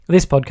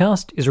This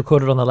podcast is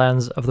recorded on the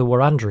lands of the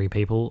Wurundjeri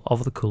people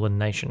of the Kulin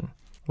Nation.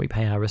 We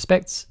pay our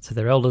respects to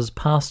their elders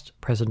past,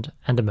 present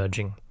and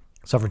emerging.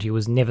 Sovereignty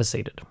was never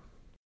ceded.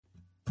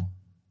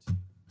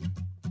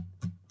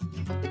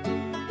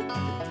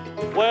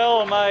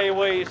 Well may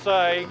we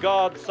say,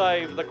 God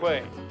save the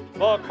Queen,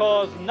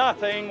 because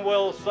nothing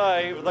will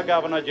save the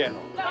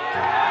Governor-General.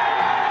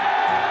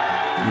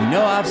 You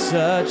know I've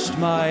searched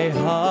my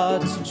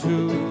heart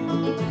to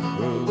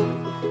prove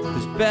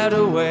there's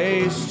better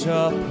ways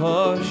to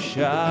push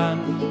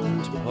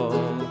and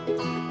pull.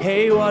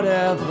 Hey,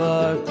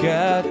 whatever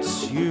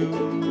gets you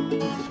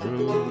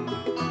through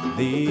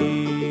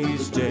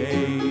these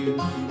days.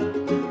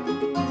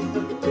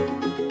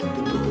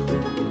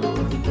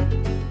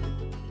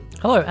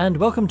 Hello and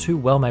welcome to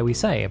Well May We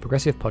Say, a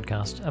progressive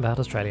podcast about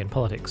Australian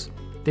politics.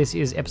 This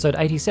is episode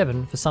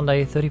 87 for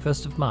Sunday,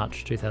 31st of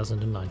March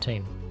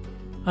 2019.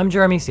 I'm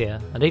Jeremy Sear,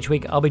 and each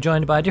week I'll be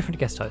joined by a different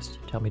guest host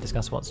to help me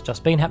discuss what's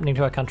just been happening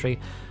to our country,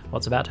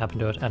 what's about to happen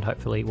to it, and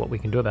hopefully what we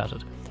can do about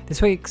it.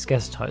 This week's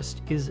guest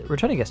host is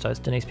returning guest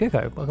host Denise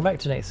Pucko. Welcome back,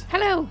 Denise.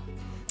 Hello.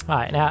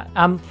 Hi.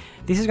 Now,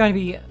 this is going to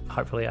be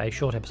hopefully a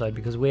short episode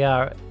because there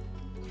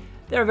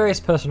are various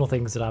personal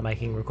things that are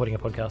making recording a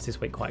podcast this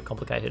week quite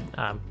complicated,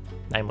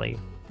 namely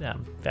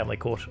family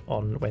court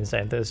on Wednesday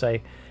and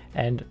Thursday.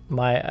 And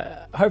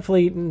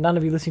hopefully none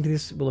of you listening to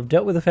this will have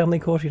dealt with a family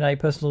court in a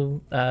personal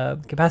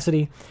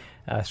capacity.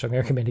 I strongly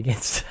recommend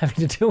against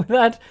having to deal with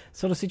that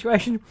sort of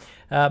situation.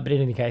 But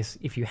in any case,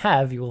 if you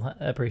have, you will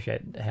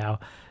appreciate how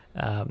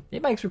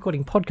it makes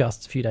recording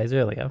podcasts a few days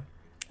earlier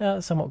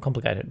somewhat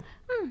complicated.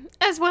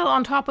 As well,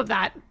 on top of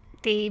that,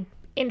 the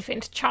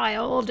infant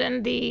child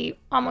and the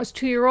almost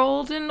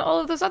 2-year-old and all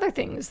of those other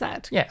things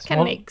that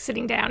can make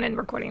sitting down and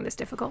recording this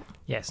difficult.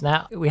 Yes.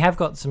 Now, we have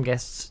got some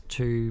guests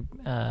to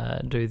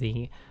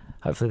do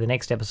hopefully the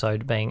next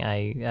episode being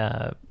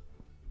a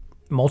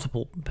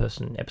multiple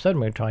person episode. And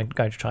we're going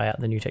to try out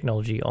the new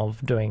technology of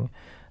doing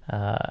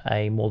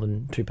a more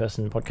than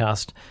 2-person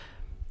podcast,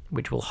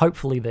 which will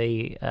hopefully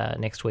be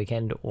next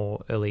weekend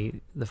or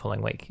early the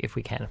following week if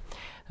we can.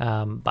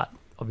 But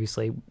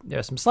obviously, there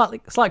are some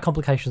slight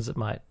complications that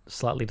might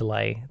slightly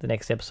delay the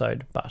next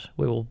episode, but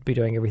we will be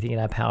doing everything in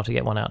our power to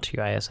get one out to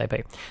you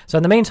ASAP. So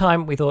in the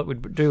meantime, we thought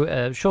we'd do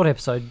a short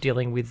episode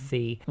dealing with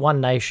the One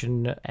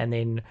Nation and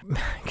then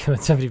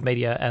Conservative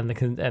media and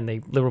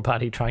the Liberal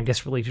Party trying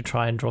desperately to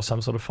try and draw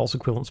some sort of false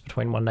equivalence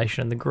between One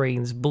Nation and the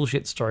Greens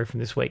bullshit story from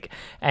this week.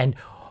 And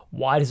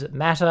why does it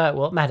matter?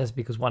 Well, it matters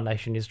because One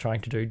Nation is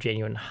trying to do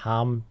genuine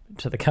harm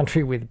to the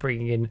country with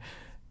bringing in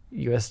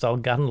US-style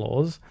gun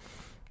laws.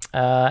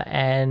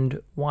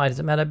 And why does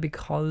it matter?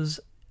 Because,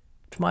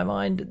 to my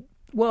mind,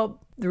 well,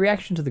 the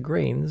reaction to the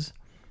Greens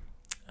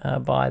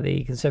by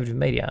the Conservative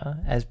media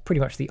as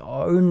pretty much the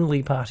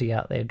only party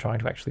out there trying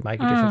to actually make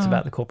a difference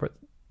about the corporate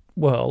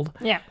world.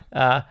 Yeah.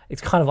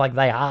 It's kind of like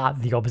they are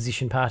the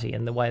opposition party,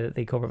 and the way that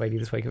the corporate media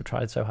this week have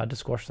tried so hard to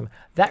squash them.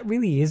 That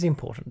really is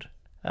important,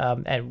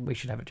 and we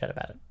should have a chat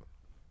about it,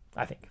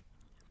 I think.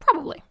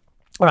 Probably.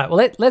 All right,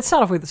 well, let's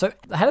start off with, so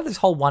how did this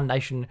whole One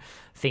Nation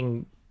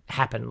thing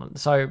happen?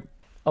 So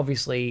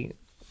obviously,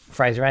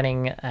 Fraser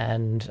Anning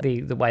and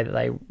the way that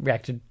they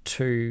reacted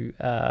to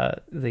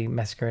the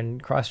massacre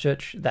in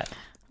Christchurch, that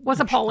was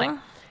appalling.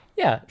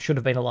 Yeah, should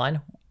have been a line,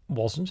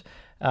 wasn't.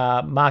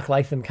 Mark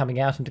Latham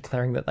coming out and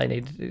declaring that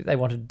they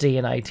want a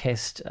DNA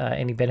test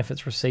any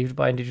benefits received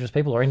by Indigenous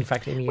people, or in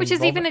fact any which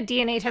is even a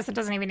DNA test that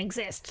doesn't even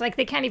exist. Like,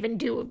 they can't even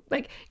do,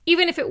 like,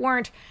 even if it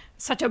weren't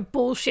such a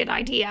bullshit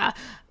idea,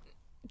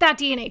 that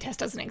DNA test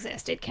doesn't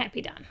exist. It can't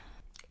be done.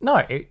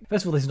 No,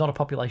 first of all, there's not a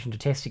population to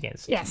test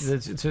against. Yes.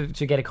 To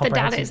get a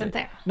comprehensive... The data isn't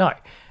there. No,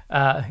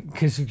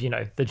 because,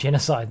 the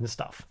genocide and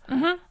stuff.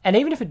 Mm-hmm. And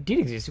even if it did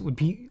exist, it would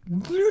be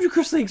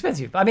ludicrously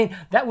expensive. I mean,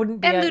 that wouldn't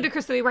be... And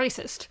ludicrously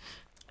racist.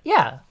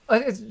 Yeah.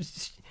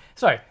 It's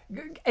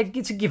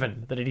a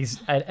given that it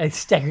is a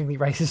staggeringly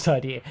racist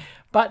idea.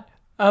 But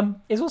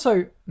it's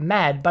also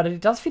mad, but it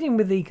does fit in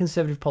with the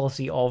Conservative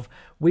policy of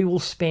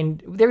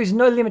there is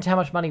no limit to how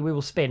much money we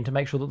will spend to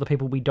make sure that the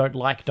people we don't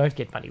like don't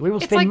get money. We will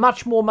spend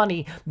much more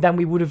money than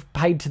we would have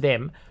paid to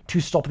them to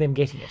stop them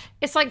getting it.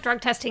 It's like drug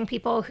testing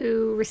people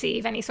who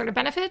receive any sort of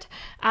benefit.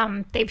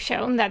 They've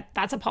shown that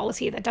that's a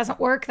policy that doesn't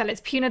work, that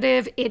it's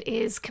punitive. It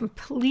is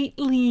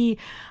completely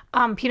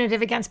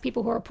punitive against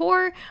people who are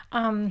poor.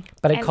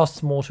 But it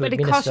costs more to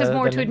administer than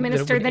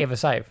it would ever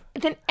save.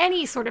 Than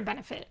any sort of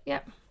benefit,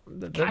 yep.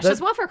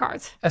 Cashless welfare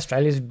cards.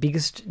 Australia's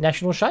biggest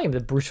national shame,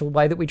 the brutal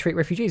way that we treat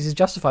refugees, is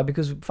justified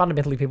because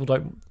fundamentally people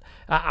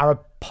are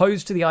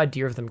opposed to the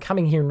idea of them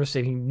coming here and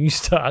receiving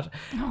Newstart.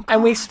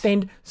 And we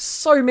spend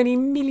so many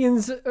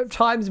millions of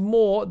times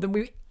more than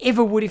we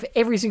ever would if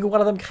every single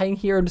one of them came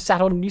here and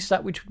sat on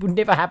Newstart, which would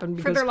never happen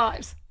because, for their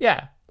lives.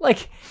 Yeah,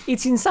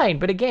 it's insane.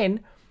 But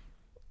again,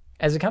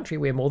 as a country,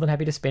 we're more than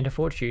happy to spend a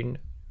fortune.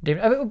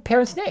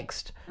 Parents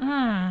Next.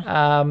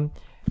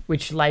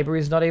 Which Labor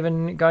is not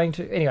even going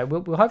to... Anyway,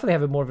 we'll hopefully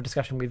have more of a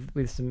discussion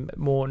with some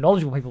more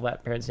knowledgeable people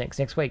about Parents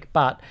Next week.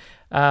 But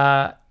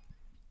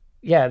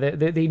Yeah,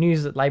 the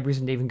news that Labor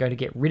isn't even going to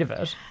get rid of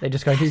it. They're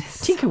just going to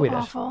tinker with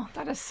Awful.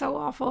 That is so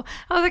awful.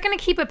 Oh, they're going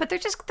to keep it, but they're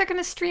going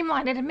to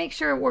streamline it and make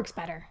sure it works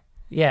better.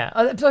 it.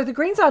 Yeah. So the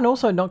Greens aren't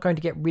also not going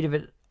to get rid of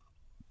it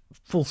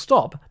full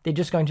stop. They're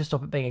just going to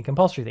stop it being a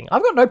compulsory thing.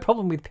 I've got no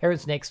problem with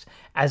Parents Next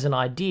as an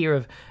idea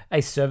of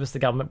a service the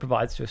government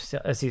provides to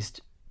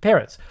assist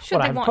parents.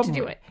 Should they want to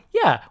do it?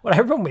 Yeah. What I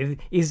have a problem with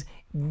is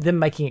them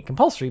making it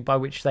compulsory, by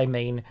which they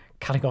mean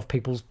cutting off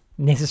people's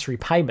necessary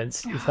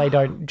payments if they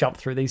don't jump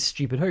through these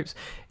stupid hoops.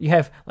 You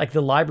have like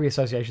the library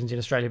associations in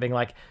Australia being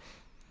like,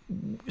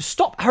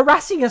 stop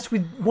harassing us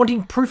with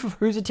wanting proof of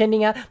who's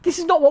attending out. This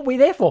is not what we're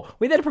there for.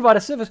 We're there to provide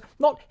a service,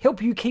 not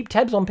help you keep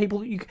tabs on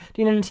people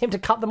in an attempt to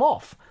cut them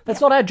off.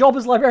 That's not our job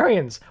as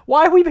librarians.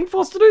 Why are we being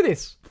forced to do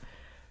this?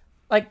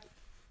 Like,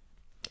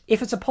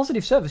 if it's a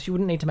positive service, you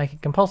wouldn't need to make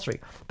it compulsory.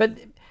 But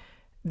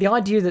the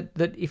idea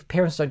that if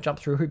parents don't jump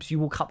through hoops, you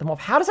will cut them off.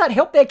 How does that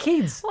help their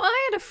kids? Well,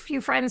 I had a few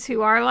friends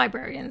who are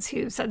librarians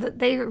who said that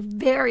they are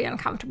very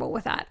uncomfortable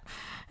with that.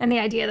 And the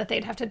idea that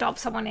they'd have to adopt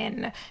someone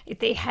in if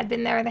they had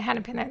been there and they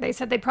hadn't been there. They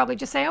said they'd probably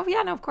just say, oh,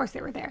 yeah, no, of course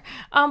they were there.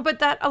 But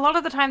that a lot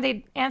of the time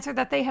they'd answer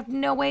that they have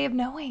no way of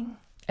knowing.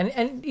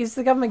 And is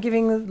the government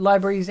giving the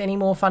libraries any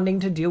more funding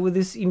to deal with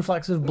this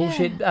influx of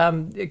bullshit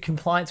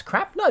compliance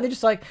crap? No, they're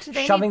just like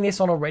shoving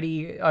this on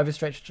already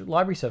overstretched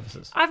library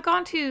services. I've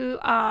gone to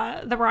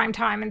the Rhyme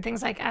Time and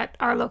things like at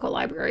our local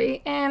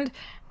library, and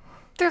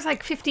there's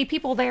like 50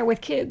 people there with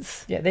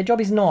kids. Yeah, their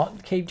job is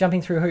not keep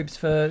jumping through hoops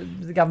for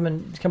the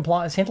government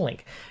compliance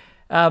Centrelink.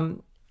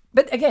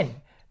 But again,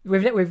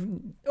 we've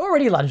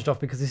already lunged off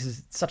because this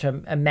is such a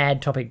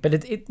mad topic, but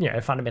it's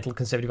a fundamental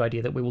conservative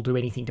idea that we will do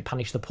anything to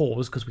punish the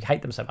poors because we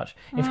hate them so much.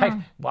 In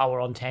fact, while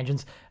we're on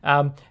tangents,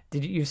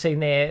 you've seen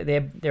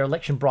their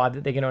election bribe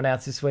that they're going to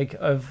announce this week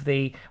of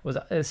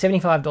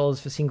 $75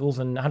 for singles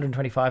and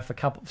 $125 for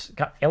couples,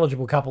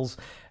 eligible couples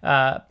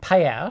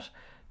payout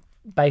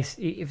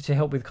to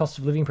help with cost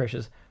of living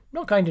pressures.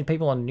 Not going to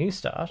people on New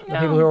Start, people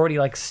who are already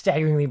like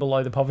staggeringly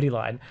below the poverty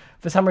line.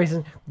 For some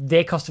reason,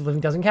 their cost of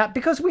living doesn't count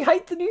because we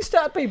hate the New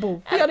Start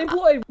people, the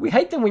unemployed. We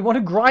hate them. We want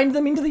to grind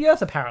them into the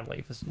earth,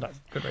 apparently, for no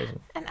good reason.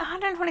 And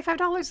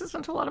 $125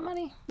 isn't a lot of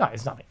money. No,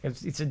 it's nothing.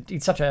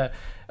 It's such a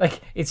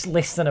it's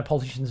less than a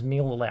politician's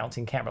meal allowance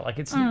in Canberra. Like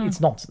it's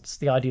nonsense.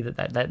 The idea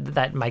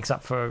that makes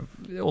up for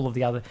all of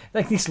the other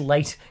this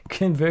late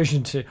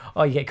conversion to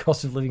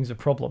cost of living's a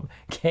problem.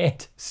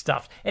 Can't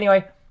stuffed.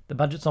 Anyway, the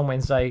budget's on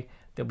Wednesday.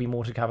 There'll be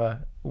more to cover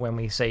when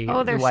we see.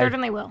 Oh, there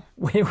certainly will.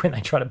 When they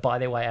try to buy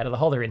their way out of the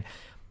hole they're in.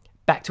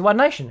 Back to One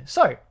Nation.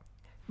 So,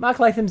 Mark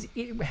Latham's.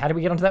 How did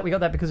we get onto that? We got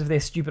that because of their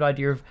stupid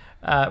idea of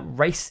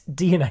race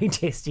DNA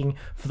testing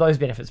for those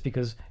benefits.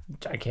 Because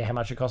don't care how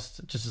much it costs,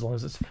 just as long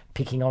as it's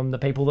picking on the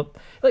people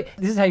that.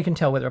 This is how you can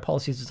tell whether a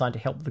policy is designed to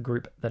help the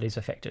group that is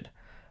affected.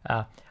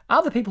 Are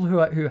the people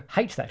who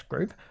hate that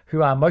group,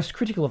 who are most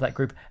critical of that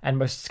group and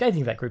most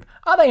scathing of that group,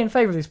 are they in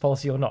favour of this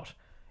policy or not?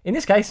 In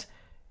this case,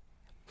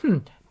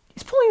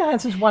 is Pauline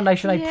Hanson's One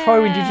Nation a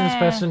pro-Indigenous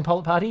person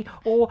party,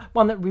 or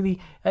one that really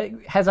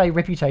has a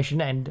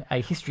reputation and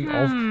a history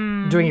of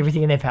doing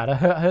everything in their power to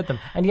hurt them?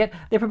 And yet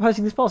they're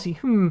proposing this policy.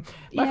 Mark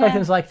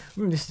Latham's like,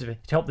 this is to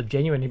help the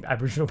genuine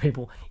Aboriginal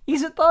people.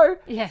 Is it though?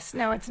 Yes,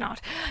 no, it's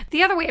not.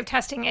 The other way of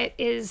testing it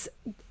is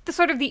the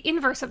sort of the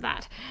inverse of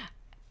that.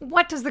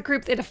 What does the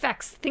group it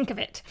affects think of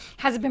it?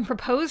 Has it been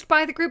proposed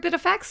by the group it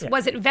affects? Yeah.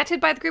 Was it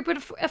vetted by the group it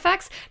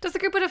affects? Does the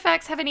group it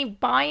affects have any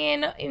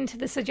buy-in into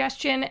the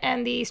suggestion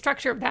and the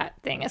structure of that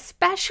thing,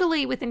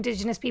 especially with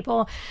Indigenous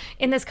people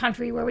in this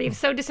country where we've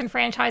so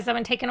disenfranchised them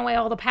and taken away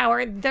all the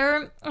power?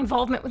 Their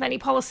involvement with any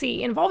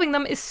policy involving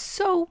them is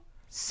so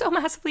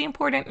massively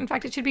important. In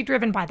fact, it should be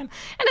driven by them.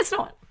 And it's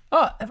not.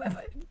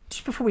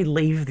 Just before we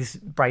leave this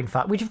brain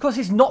fart, which of course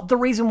is not the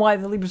reason why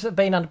the Liberals have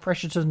been under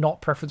pressure to not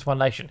preference One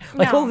Nation.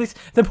 All this,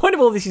 the point of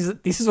all this is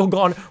that this has all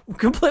gone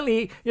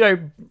completely,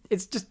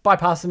 it's just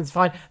bypassed them, it's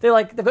fine. They've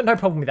got no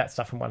problem with that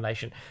stuff from One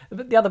Nation.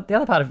 But the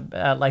other part of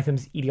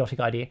Latham's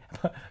idiotic idea,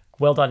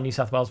 well done New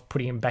South Wales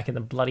putting him back in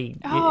the bloody,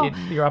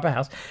 your upper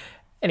house.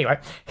 Anyway,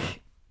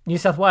 New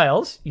South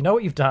Wales, you know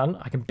what you've done.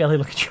 I can barely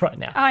look at you right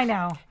now. I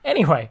know.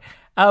 Anyway.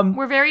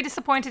 We're very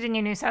disappointed in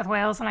you, New South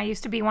Wales, and I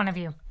used to be one of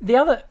you.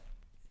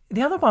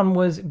 The other one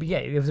was,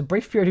 there was a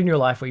brief period in your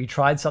life where you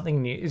tried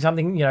something new,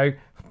 something, a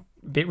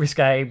bit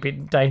risque, a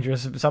bit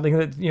dangerous, something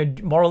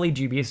that, morally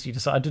dubious. You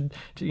decided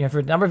to, for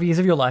a number of years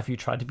of your life, you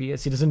tried to be a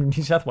citizen of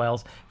New South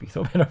Wales, but you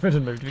thought better of it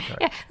and moved to Victoria.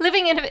 Yeah,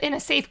 living in a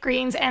safe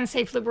Greens and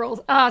safe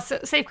Liberals,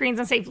 safe Greens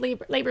and safe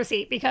Labour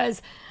seat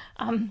because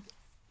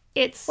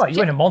it's... Well,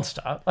 you're in a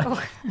monster.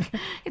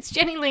 It's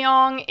Jenny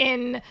Leong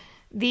in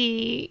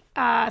the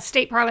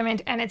state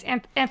parliament, and it's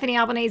Anthony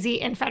Albanese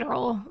in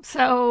federal.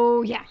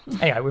 So, yeah.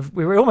 Anyway,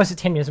 we were almost at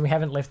 10 minutes and we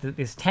haven't left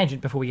this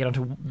tangent before we get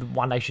onto the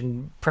One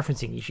Nation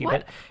preferencing issue. What?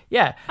 But,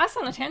 yeah. Us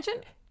on a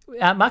tangent?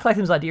 Mark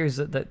Latham's idea is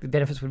that the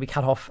benefits would be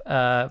cut off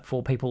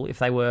for people if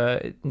they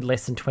were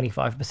less than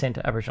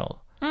 25%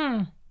 Aboriginal.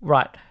 Mm.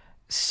 Right.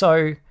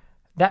 So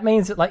that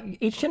means that,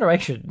 each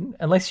generation,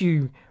 unless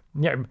you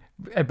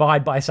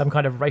abide by some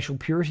kind of racial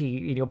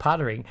purity in your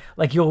partnering.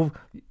 Like, you're,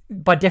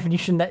 by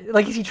definition, that,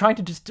 like, is he trying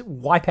to just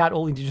wipe out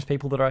all Indigenous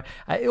people that are,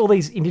 all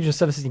these Indigenous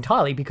services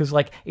entirely, because,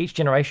 like, each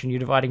generation you're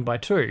dividing by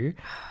 2,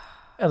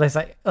 unless,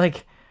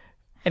 like,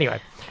 anyway.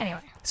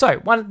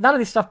 So, none of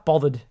this stuff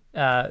bothered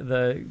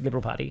the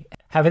Liberal Party.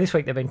 However, this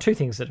week there have been 2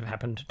 things that have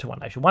happened to One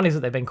Nation. One is that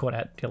they've been caught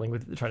out trying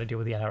to deal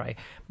with the NRA.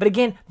 But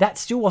again, that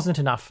still wasn't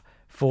enough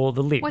for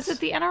the Libs. Was it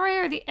the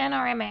NRA or the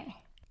NRMA?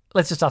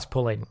 Let's just ask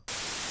Pauline.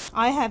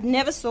 I have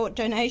never sought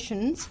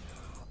donations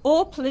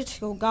or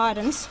political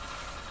guidance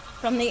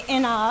from the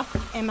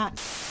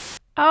NRMA.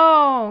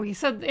 Oh, you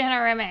said the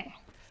NRMA.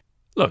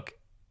 Look,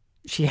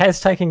 she has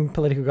taken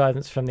political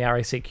guidance from the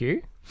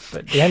RACQ,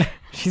 but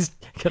she's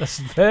got a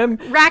firm...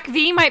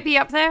 RACV might be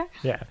up there.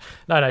 Yeah.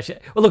 No,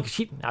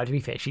 to be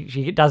fair,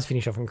 she does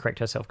finish off and correct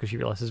herself because she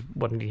realises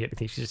what an idiot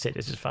thing she just said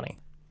is just funny.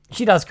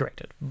 She does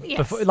correct it. Yes.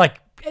 Before, like,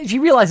 she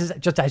realises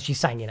just as she's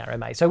saying in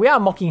RMA. So we are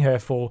mocking her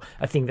for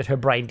a thing that her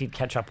brain did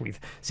catch up with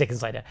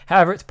seconds later.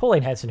 However, it's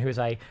Pauline Hanson who is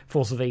a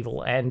force of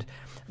evil, and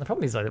the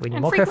problem is though that when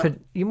you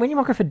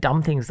mock her for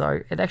dumb things,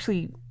 though, it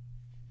actually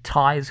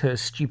ties her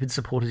stupid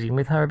supporters in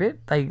with her a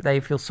bit.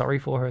 They feel sorry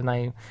for her, and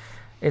I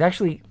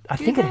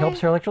think it helps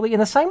her electorally in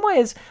the same way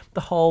as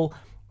the whole,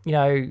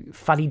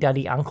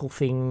 fuddy-duddy uncle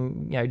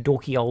thing,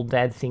 dorky old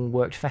dad thing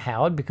worked for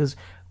Howard, because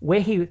where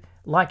he,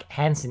 like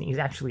Hanson, is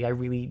actually a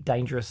really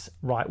dangerous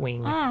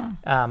right-wing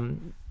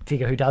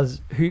figure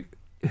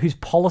whose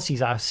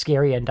policies are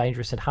scary and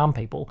dangerous and harm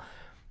people.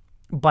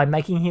 By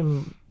making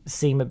him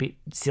seem a bit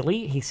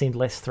silly, he seemed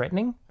less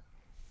threatening.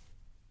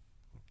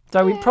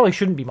 So we probably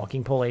shouldn't be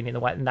mocking Pauline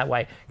in that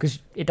way, because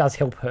it does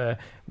help her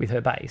with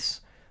her base.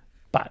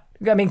 But,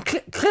 I mean,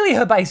 clearly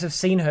her base have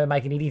seen her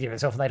make an idiot of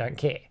herself and they don't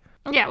care.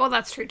 Yeah, well,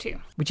 that's true too.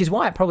 Which is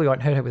why it probably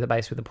won't hurt her with the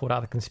base with the Port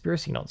Arthur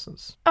conspiracy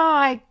nonsense. Oh,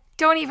 I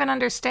don't even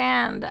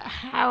understand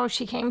how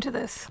she came to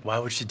this. Why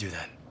would she do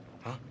that?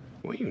 Huh?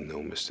 Well, you know,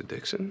 Mr.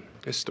 Dixon.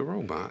 It's the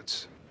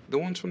robots. The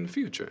ones from the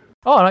future.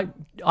 Oh, no,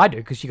 I do,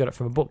 because she got it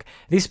from a book.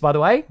 This, by the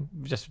way,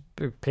 just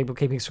people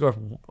keeping score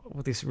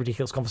of this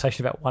ridiculous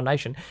conversation about One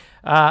Nation,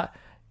 a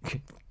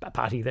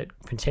party that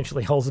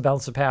potentially holds the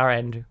balance of power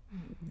and,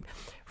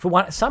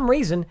 for some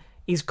reason,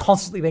 is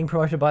constantly being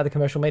promoted by the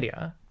commercial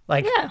media.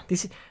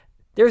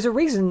 There is a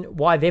reason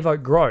why their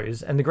vote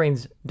grows and the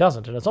Greens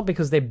doesn't, and it's not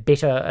because they're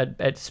better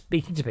at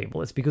speaking to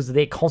people. It's because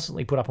they're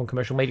constantly put up on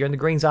commercial media, and the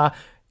Greens are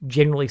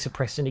generally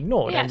suppressed and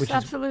ignored. Yes,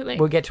 absolutely.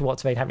 We'll get to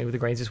what's been happening with the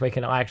Greens this week,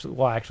 and I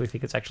actually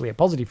think it's actually a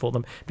positive for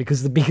them,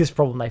 because the biggest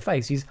problem they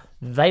face is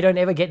they don't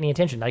ever get any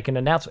attention. They can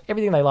announce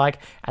everything they like,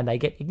 and they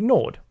get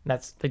ignored.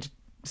 It's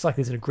like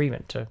there's an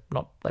agreement to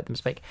not let them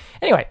speak.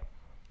 Anyway,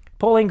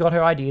 Pauline got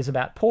her ideas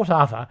about Port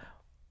Arthur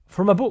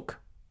from a book.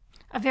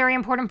 A very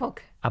important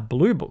book. A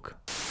blue book.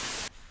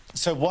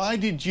 So why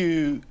did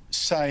you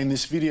say in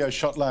this video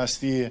shot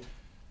last year,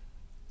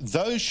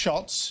 those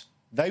shots,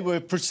 they were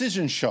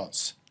precision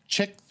shots?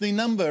 Check the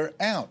number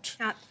out.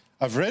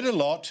 I've read a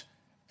lot,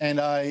 and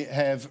I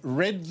have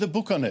read the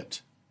book on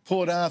it,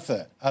 Port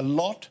Arthur. A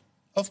lot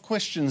of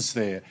questions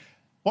there.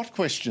 What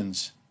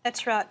questions?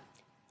 That's right.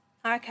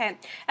 Okay.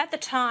 At the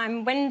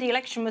time, when the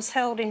election was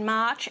held in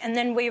March and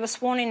then we were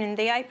sworn in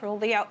the April,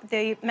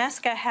 the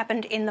massacre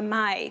happened in the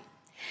May.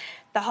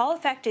 The whole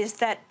fact is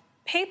that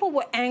people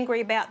were angry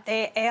about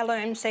their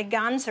heirlooms, their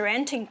guns, their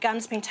antique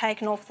guns being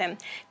taken off them.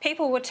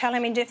 People were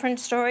telling me different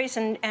stories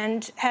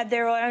and had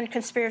their own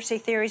conspiracy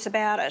theories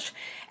about it.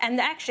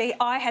 And actually,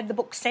 I had the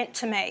book sent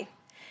to me.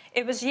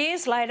 It was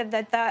years later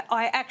that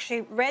I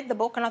actually read the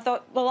book, and I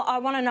thought, well, I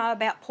want to know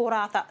about Port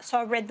Arthur, so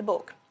I read the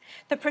book.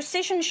 The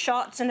precision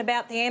shots and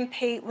about the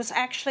MP was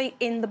actually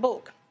in the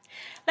book.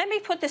 Let me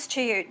put this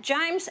to you.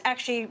 James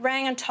actually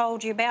rang and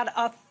told you about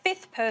a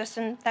 5th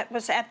person that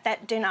was at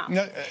that dinner.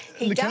 No,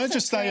 can I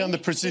just stay on the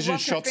precision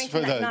shots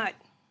for the...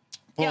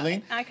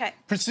 Pauline? Yeah, okay.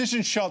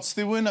 Precision shots,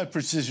 there were no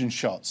precision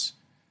shots.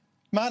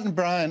 Martin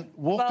Bryant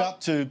walked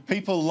up to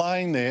people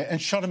lying there and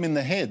shot them in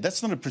the head.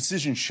 That's not a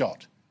precision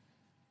shot.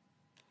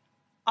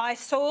 I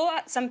saw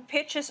some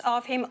pictures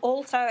of him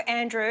also,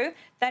 Andrew,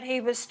 that he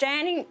was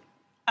standing...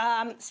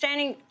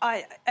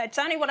 it's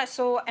only what I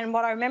saw and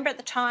what I remember at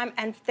the time,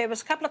 and there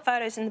was a couple of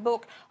photos in the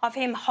book of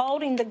him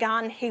holding the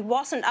gun. He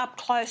wasn't up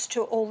close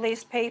to all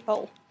these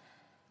people.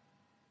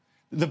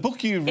 The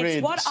book you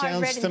read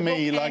sounds to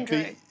me like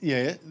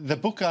the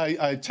book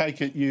I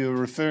take it you're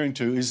referring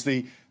to is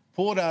the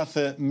Port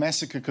Arthur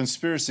Massacre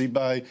Conspiracy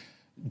by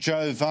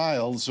Joe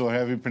Viles, or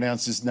however you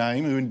pronounce his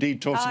name, who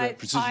indeed talks about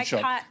precision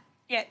shot.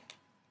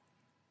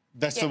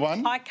 That's the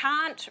one? I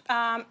can't.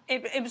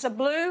 It was a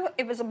blue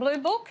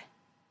book.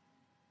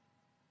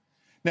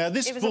 Now,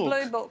 this book... It was a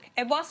blue book.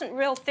 It wasn't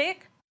real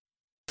thick.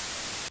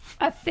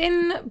 A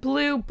thin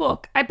blue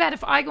book. I bet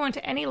if I go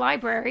into any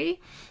library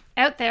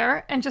out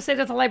there and just say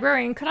to the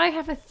librarian, could I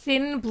have a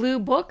thin blue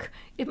book?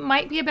 It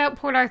might be about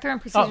Port Arthur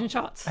and precision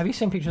shots. Have you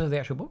seen pictures of the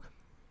actual book?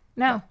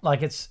 No.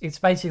 Like, it's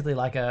basically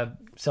like a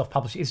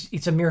self-published...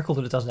 It's a miracle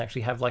that it doesn't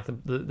actually have, like,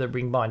 the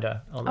ring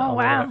binder on Oh,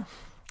 wow.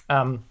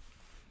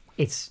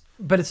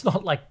 But it's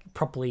not, like,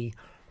 properly...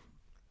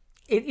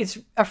 it's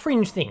a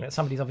fringe thing that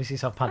somebody's obviously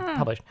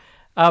self-published.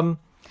 But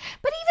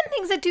even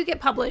things that do get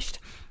published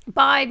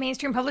by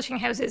mainstream publishing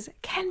houses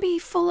can be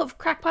full of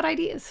crackpot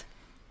ideas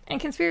and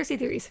conspiracy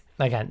theories.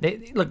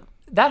 Okay, look,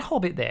 that whole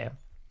bit there,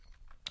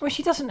 well,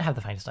 she doesn't have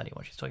the faintest idea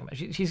what she's talking about.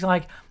 She's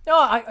like,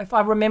 oh, if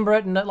I remember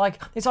it, and like,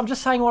 I'm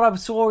just saying what I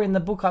saw in the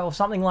book or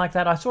something like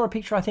that. I saw a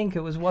picture, I think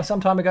it was some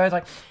time ago. It's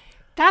like,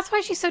 that's why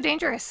she's so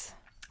dangerous.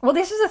 Well,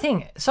 this is the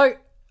thing. So,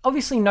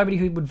 obviously, nobody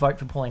who would vote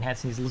for Pauline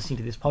Hanson is listening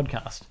to this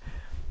podcast.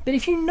 But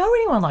if you know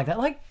anyone like that,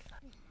 like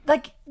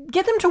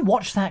get them to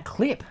watch that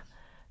clip.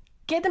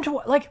 Get them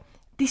to,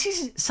 this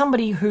is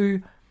somebody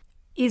who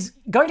is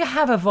going to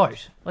have a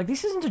vote. Like,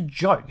 this isn't a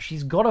joke.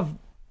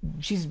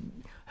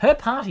 Her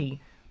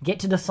party get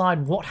to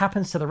decide what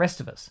happens to the rest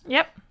of us.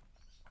 Yep.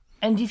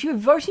 And if you're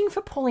voting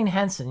for Pauline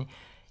Hanson,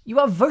 you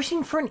are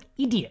voting for an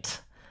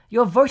idiot.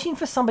 You're voting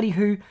for somebody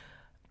who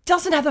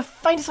doesn't have the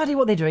faintest idea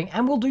what they're doing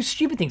and will do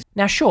stupid things.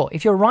 Now, sure,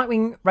 if you're a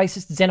right-wing,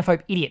 racist,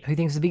 xenophobe idiot who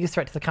thinks the biggest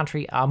threat to the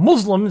country are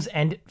Muslims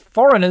and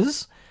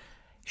foreigners,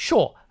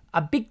 sure,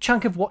 a big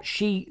chunk of what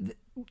the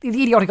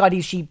idiotic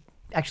ideas she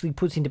actually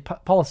puts into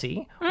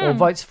policy or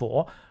votes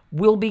for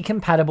will be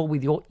compatible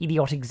with your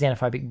idiotic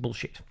xenophobic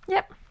bullshit.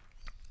 Yep.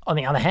 On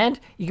the other hand,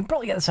 you can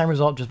probably get the same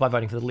result just by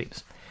voting for the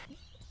Libs.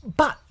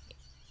 But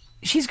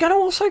she's going to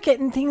also get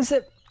in things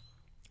that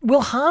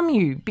will harm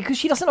you because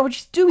she doesn't know what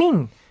she's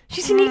doing.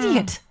 She's an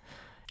idiot.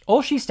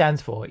 All she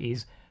stands for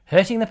is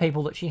hurting the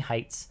people that she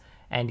hates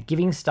and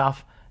giving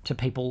stuff to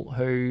people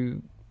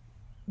who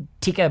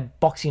tick a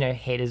box in her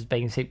head as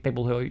being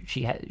people who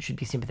she should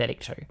be sympathetic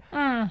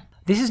to.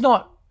 This is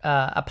not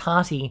a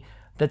party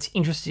that's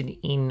interested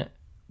in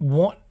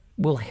what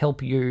will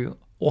help you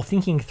or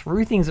thinking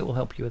through things that will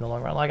help you in the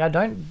long run. Like, I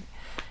don't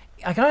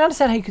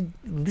understand how you could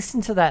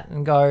listen to that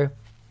and go,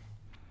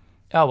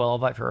 oh, well, I'll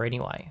vote for her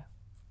anyway.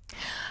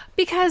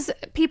 Because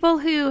people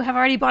who have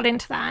already bought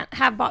into that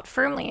have bought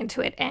firmly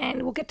into it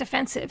and will get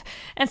defensive.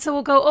 And so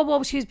we'll go, oh,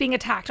 well, she was being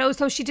attacked. Oh,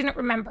 so she didn't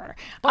remember.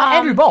 But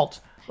Andrew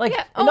Bolt. Like,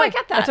 yeah. Oh, I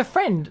get that. It's a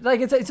friend.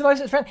 Like, it's a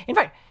most friend. In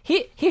fact,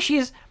 here she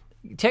is.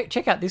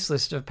 Check out this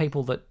list of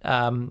people that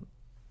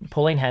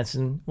Pauline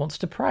Hanson wants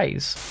to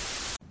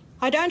praise.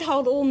 I don't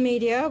hold all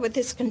media with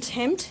this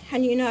contempt,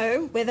 and you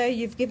know whether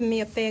you've given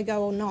me a fair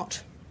go or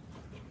not.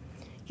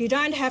 You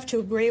don't have to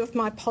agree with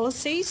my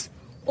policies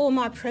or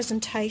my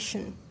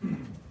presentation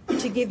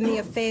to give me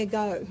a fair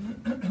go.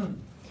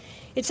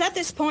 It's at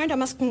this point I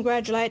must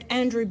congratulate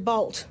Andrew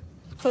Bolt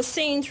for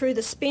seeing through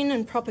the spin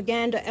and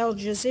propaganda Al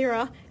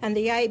Jazeera and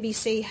the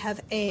ABC have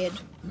aired.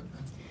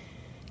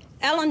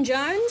 Alan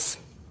Jones,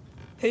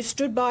 who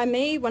stood by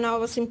me when I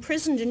was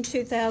imprisoned in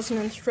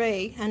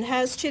 2003 and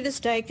has to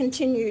this day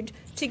continued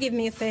to give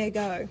me a fair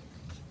go.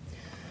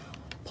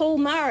 Paul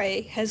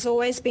Murray has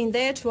always been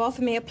there to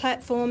offer me a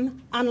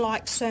platform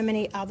unlike so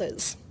many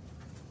others.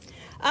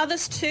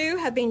 Others too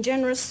have been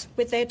generous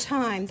with their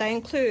time. They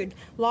include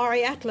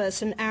Laurie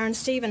Atlas and Aaron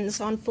Stevens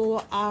on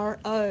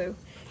 4RO,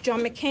 John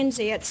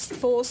McKenzie at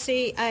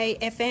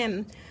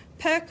 4CA-FM,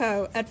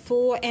 Perko at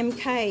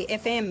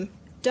 4MK-FM,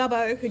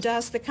 Dubbo, who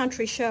does the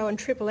Country Show on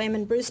Triple M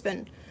in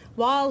Brisbane,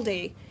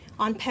 Wildy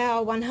on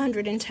Power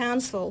 100 in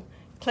Townsville,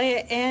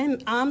 Claire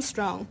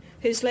Armstrong,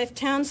 who's left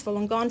Townsville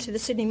and gone to the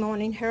Sydney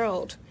Morning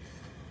Herald,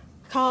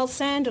 Carl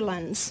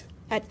Sanderlands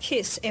at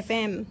KISS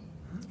FM,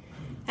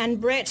 and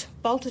Brett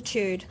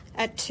Bultitude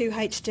at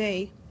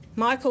 2HD.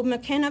 Michael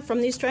McKenna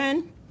from the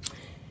Australian,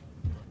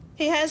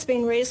 he has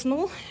been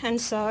reasonable, and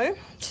so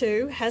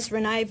too has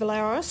Renee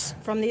Valeros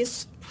from the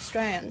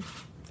Australian,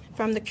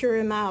 from the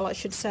Courier Mail, I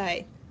should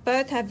say.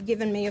 Both have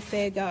given me a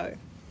fair go.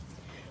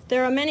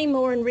 There are many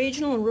more in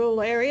regional and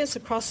rural areas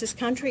across this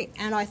country,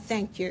 and I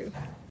thank you.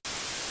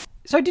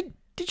 So did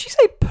she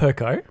say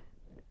Perko?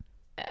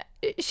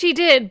 She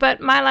did, but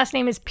my last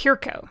name is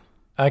Pirko.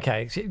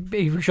 Okay, so are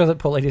you sure that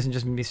Pauline isn't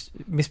just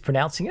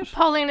mispronouncing it?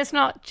 Pauline is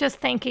not just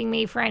thanking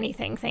me for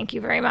anything, thank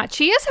you very much.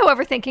 She is,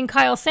 however, thanking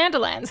Kyle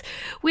Sanderlands,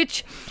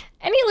 which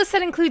any list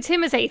that includes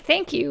him as a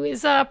thank you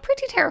is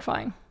pretty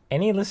terrifying.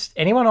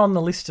 Anyone on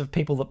the list of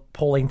people that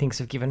Pauline thinks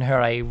have given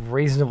her a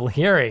reasonable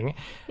hearing,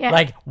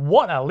 like,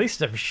 what a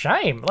list of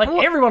shame. Like,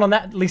 everyone on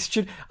that list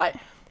should...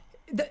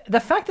 The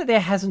fact that there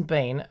hasn't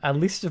been a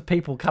list of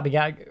people coming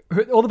out,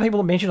 all the people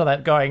that mentioned on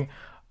that going,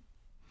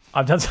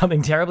 I've done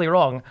something terribly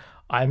wrong.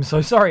 I'm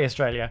so sorry,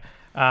 Australia.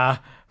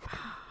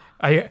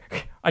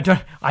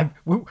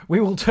 We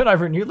will turn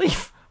over a new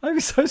leaf. I'm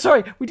so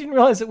sorry. We didn't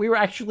realise that we were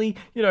actually,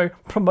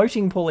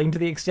 promoting Pauline to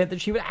the extent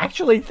that she would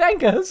actually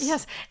thank us.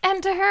 Yes,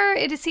 and to her,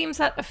 it seems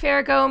that a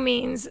fair go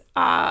means...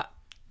 not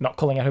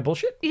calling out her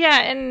bullshit?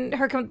 Yeah, and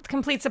her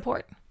complete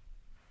support.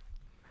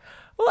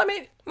 Well, I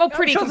mean...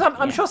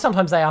 I'm sure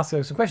sometimes they ask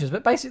those some questions,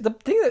 but basically the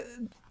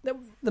thing that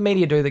the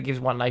media do that gives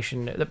One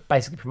Nation, that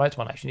basically promotes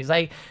One Nation, is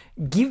they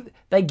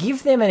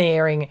give them an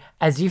airing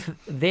as if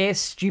their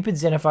stupid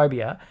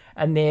xenophobia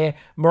and their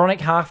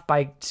moronic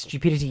half-baked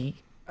stupidity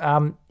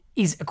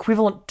is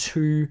equivalent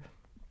to...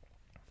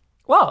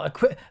 Well,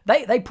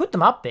 they put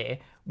them up there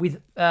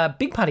with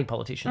big party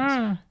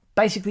politicians,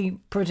 basically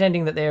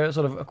pretending that they're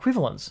sort of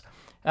equivalents.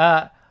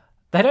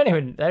 They don't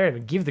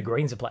even give the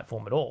Greens a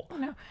platform at all.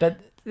 No. But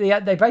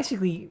they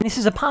basically, this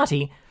is a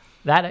party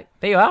that,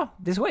 there you are,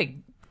 this week,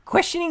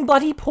 questioning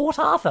bloody Port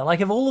Arthur.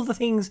 Like, of all of the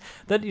things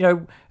that,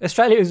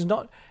 Australia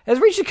has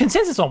reached a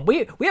consensus on.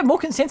 We have more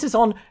consensus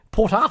on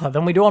Port Arthur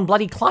than we do on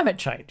bloody climate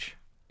change.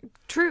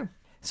 True.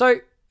 So,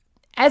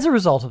 as a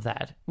result of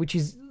that, which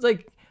is,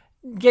 like,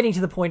 getting to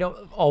the point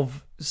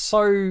of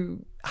so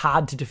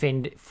hard to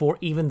defend for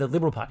even the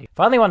Liberal Party.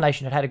 Finally, One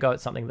Nation had to go at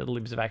something that the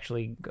Libs have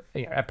actually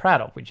are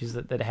proud of, which is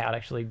that Howard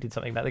actually did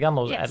something about the gun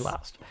laws at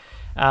last.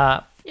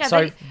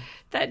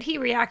 That he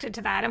reacted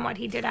to that, and what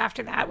he did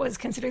after that was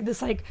considered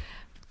this, like,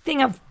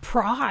 thing of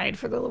pride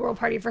for the Liberal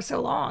Party for so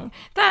long.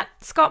 That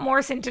Scott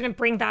Morrison didn't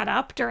bring that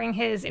up during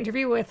his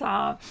interview with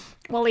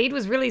Waleed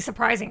was really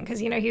surprising, because,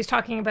 he was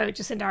talking about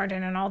Jacinda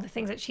Ardern and all the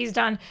things that she's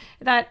done,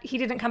 that he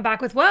didn't come back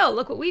with, well,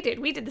 look what we did.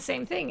 We did the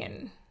same thing.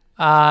 And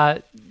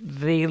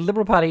the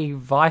Liberal Party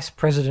vice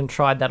president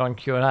tried that on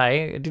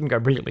Q&A. It didn't go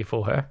brilliantly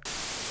for her.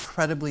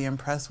 Incredibly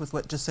impressed with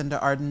what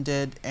Jacinda Ardern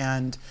did,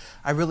 and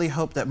I really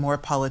hope that more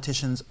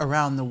politicians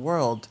around the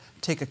world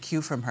take a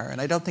cue from her. And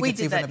I don't think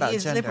it's even about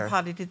gender. The Liberal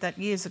Party did that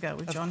years ago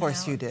with John Howard. Of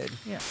course you did.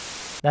 Yeah.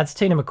 That's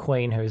Tina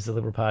McQueen, who is the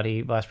Liberal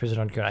Party vice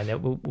president on Q&A.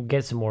 We'll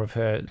get some more of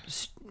her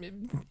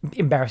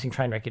embarrassing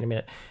train wreck in a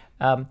minute.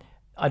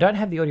 I don't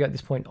have the audio at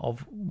this point of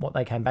what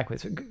they came back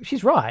with. So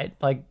she's right.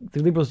 Like,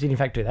 the Liberals did in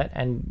fact do that,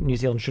 and New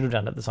Zealand should have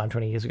done it the same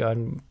 20 years ago,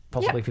 and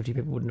possibly 50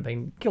 people wouldn't have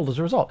been killed as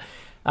a result.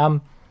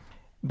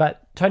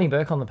 But Tony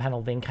Burke on the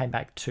panel then came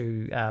back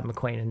to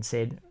McQueen and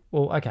said,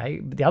 well, okay,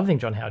 but the other thing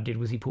John Howard did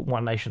was he put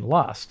One Nation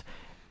last.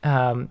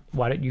 Why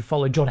don't you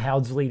follow John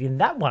Howard's lead in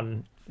that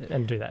one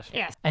and do that?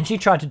 Yes. And she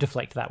tried to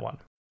deflect that one.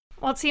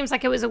 Well, it seems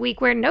like it was a week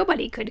where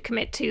nobody could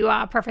commit to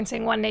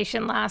preferencing One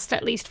Nation last,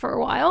 at least for a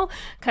while,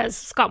 because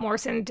Scott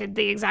Morrison did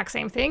the exact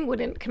same thing,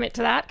 wouldn't commit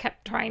to that,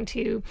 kept trying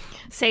to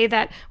say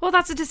that, well,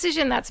 that's a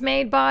decision that's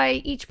made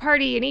by each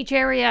party in each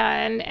area,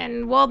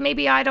 and well,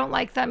 maybe I don't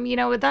like them,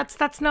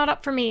 that's not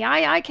up for me.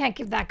 I can't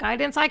give that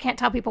guidance. I can't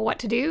tell people what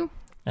to do.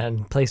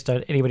 And please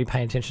don't anybody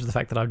pay attention to the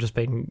fact that I've just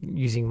been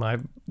using my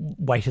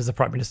weight as the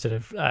Prime Minister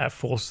to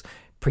force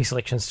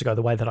pre-selections to go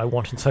the way that I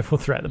want and so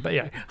forth throughout but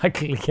I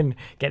clearly can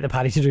get the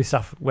party to do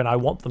stuff when I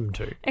want them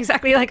to.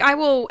 Exactly. Like, I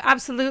will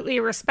absolutely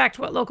respect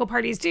what local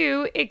parties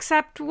do,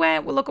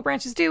 what local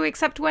branches do,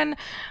 except when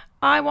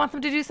I want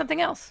them to do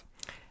something else.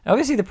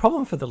 Obviously, the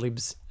problem for the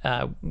Libs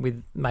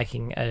with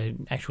making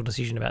an actual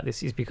decision about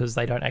this is because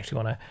they don't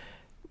actually want to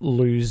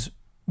lose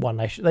One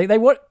Nation. They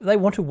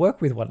want to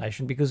work with One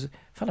Nation because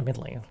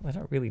fundamentally they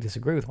don't really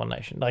disagree with One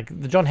Nation. Like,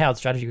 the John Howard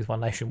strategy with One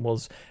Nation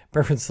was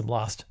preference them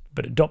last,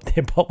 but adopt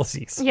their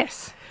policies.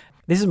 Yes.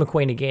 This is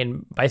McQueen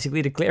again,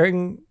 basically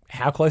declaring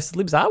how close the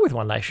Libs are with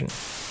One Nation.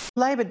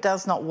 Labor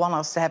does not want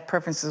us to have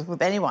preferences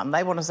with anyone.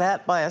 They want us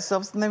out by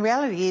ourselves. And the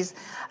reality is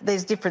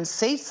there's different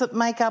seats that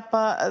make up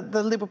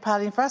the Liberal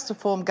Party. And for us to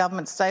form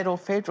government, state or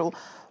federal,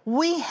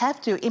 we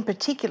have to, in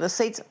particular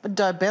seats,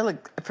 Dobell,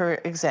 for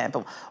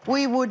example,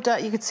 we would,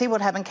 you could see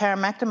what happened. Karen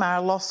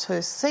McNamara lost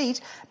her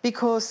seat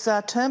because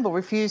Turnbull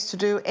refused to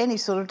do any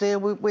sort of deal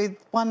with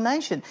One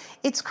Nation.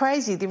 It's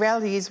crazy. The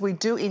reality is we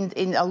do,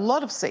 in a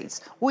lot of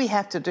seats, we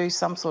have to do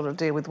some sort of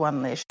deal with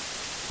One Nation.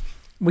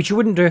 Which you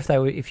wouldn't do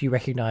if you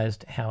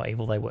recognised how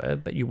evil they were,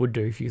 but you would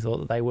do if you thought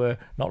that they were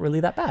not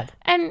really that bad.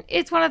 And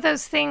it's one of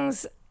those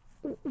things,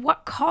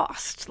 what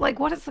cost? Like,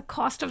 what is the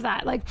cost of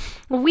that? Like,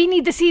 well, we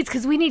need the seats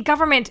because we need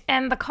government,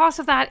 and the cost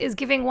of that is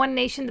giving One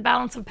Nation the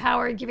balance of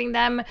power, giving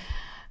them,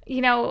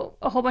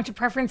 a whole bunch of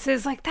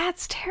preferences. Like,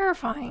 that's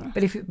terrifying.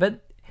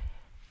 But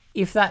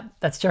if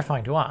that's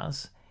terrifying to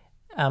us,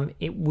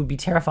 it would be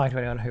terrifying to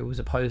anyone who was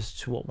opposed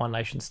to what One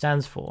Nation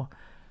stands for.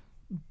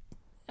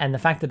 And the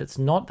fact that it's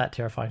not that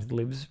terrifying to the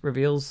Libs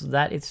reveals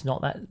that it's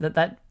not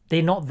that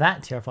they're not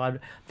that terrified.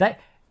 That,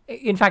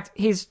 in fact,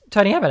 here's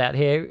Tony Abbott out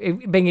here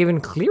being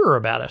even clearer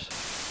about it.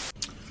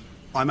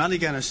 I'm only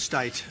going to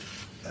state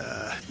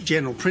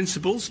general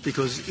principles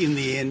because, in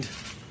the end,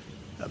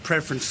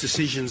 preference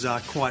decisions are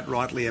quite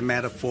rightly a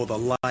matter for the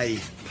lay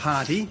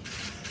party.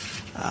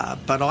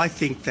 But I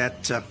think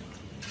that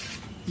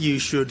you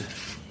should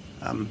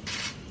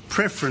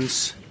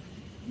preference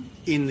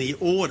in the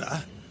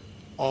order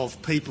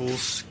of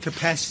people's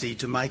capacity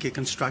to make a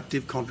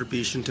constructive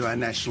contribution to our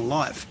national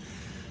life.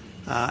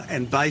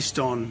 And based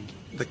on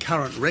the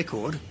current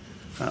record,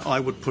 I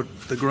would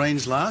put the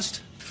Greens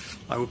last,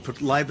 I would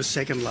put Labor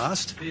second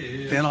last,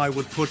 then I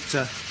would put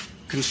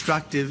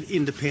constructive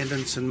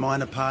independents and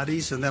minor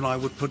parties, and then I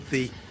would put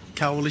the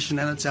coalition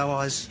and its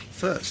allies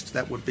first.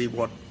 That would be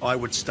what I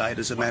would state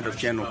as a matter of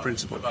general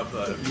principle.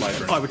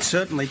 I would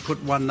certainly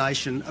put One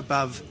Nation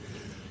above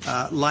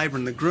Labor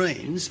and the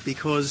Greens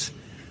because,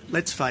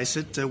 let's face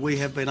it, we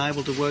have been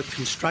able to work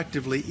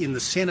constructively in the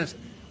Senate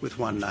with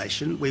One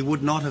Nation. We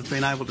would not have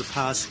been able to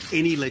pass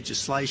any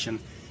legislation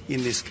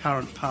in this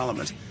current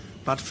Parliament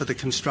but for the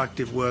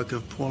constructive work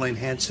of Pauline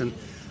Hanson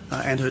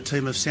and her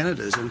team of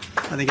senators. And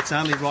I think it's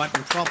only right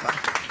and proper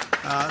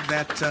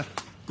that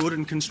good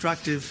and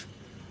constructive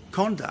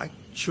conduct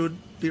should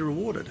be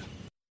rewarded.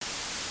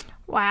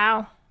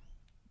 Wow.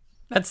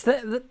 That's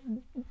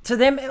to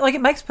them, like,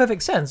 it makes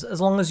perfect sense as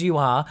long as you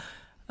are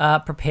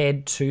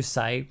prepared to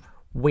say,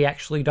 we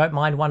actually don't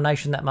mind One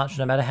Nation that much,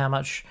 no matter how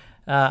much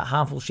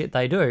harmful shit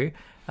they do,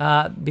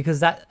 because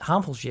that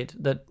harmful shit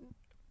that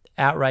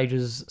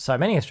outrages so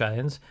many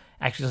Australians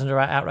actually doesn't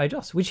outrage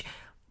us, which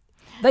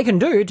they can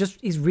do, just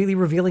is really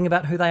revealing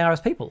about who they are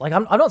as people. Like,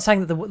 I'm not saying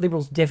that the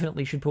Liberals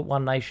definitely should put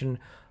One Nation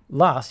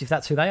last if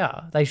that's who they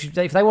are. They should,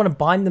 if they want to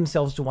bind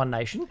themselves to One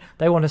Nation,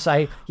 they want to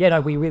say, yeah, no,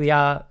 we really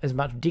are as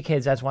much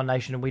dickheads as One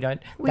Nation,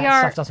 and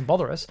stuff doesn't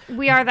bother us.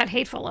 We are that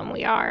hateful, and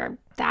we are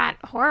that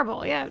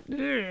horrible, yeah.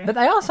 But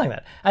they are saying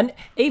that. And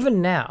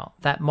even now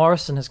that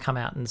Morrison has come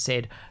out and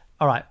said,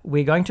 all right,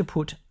 we're going to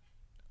put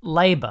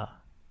Labor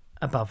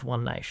above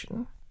One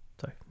Nation,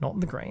 so not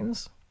the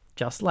Greens,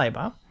 just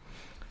Labor.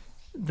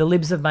 The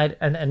Libs have made,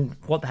 and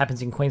what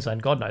happens in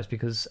Queensland, God knows,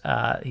 because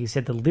he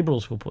said the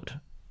Liberals will put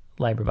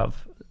Labor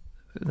above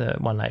the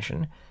One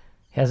Nation.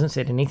 He hasn't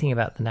said anything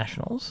about the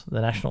Nationals.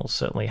 The Nationals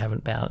certainly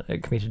haven't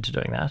committed to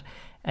doing that.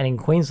 And in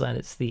Queensland,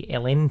 it's the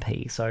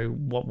LNP. So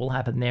what will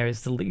happen there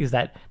does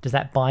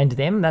that bind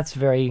them? That's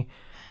very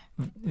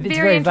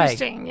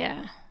interesting, vague.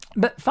 Yeah.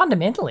 But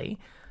fundamentally,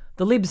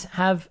 the Libs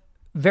have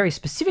very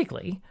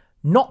specifically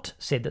not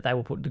said that they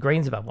will put the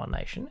Greens above One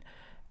Nation.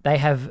 They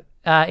have,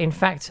 in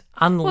fact,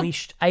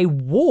 unleashed a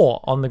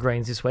war on the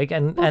Greens this week.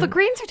 And the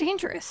Greens are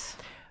dangerous.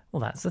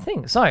 Well, that's the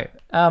thing. So,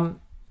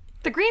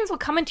 the Greens will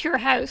come into your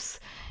house.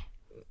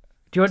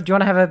 Do you want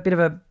to have a bit of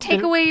a...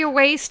 Take away your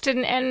waste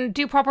and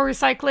do proper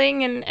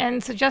recycling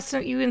and suggest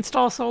that you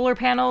install solar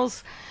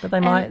panels. But they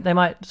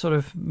might sort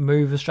of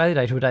move Australia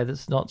Day to a day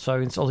that's not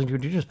so insulting to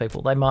Indigenous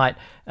people. They might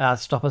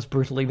stop us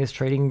brutally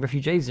mistreating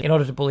refugees in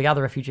order to bully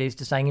other refugees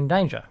to staying in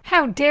danger.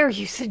 How dare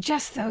you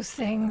suggest those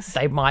things?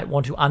 They might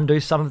want to undo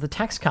some of the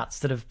tax cuts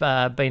that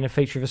have been a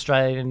feature of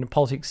Australian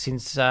politics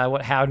since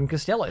Howard and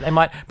Costello. They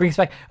might bring us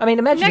back. I mean,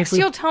 imagine Next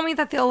you'll tell me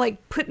that they'll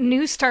put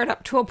New Start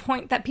up to a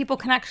point that people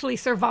can actually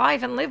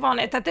survive and live on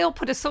it, that they'll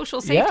put a social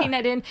safety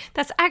net in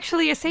that's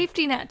actually a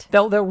safety net.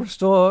 They'll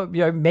restore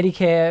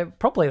Medicare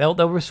properly.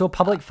 They'll restore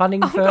public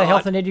funding for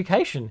health and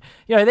education.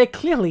 They're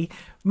clearly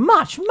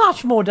much,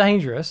 much more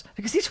dangerous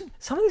because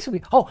some of this will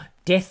be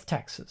death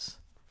taxes.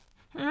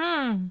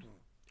 Mm.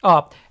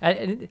 Oh,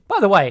 and by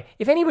the way,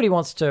 if anybody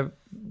wants to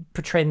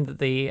pretend that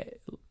the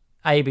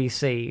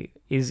ABC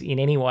is in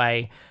any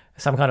way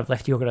some kind of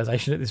lefty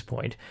organisation at this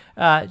point,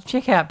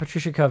 check out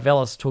Patricia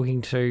Karvelas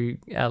talking to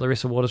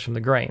Larissa Waters from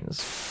the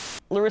Greens.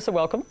 Larissa,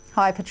 welcome.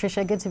 Hi,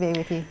 Patricia. Good to be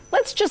with you.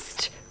 Let's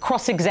just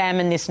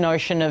cross-examine this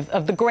notion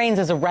of the Greens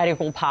as a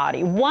radical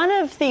party. One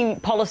of the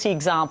policy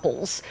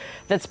examples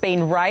that's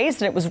been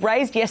raised, and it was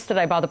raised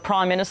yesterday by the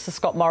Prime Minister,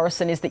 Scott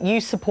Morrison, is that you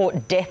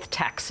support death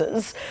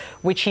taxes,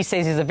 which he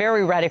says is a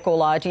very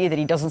radical idea that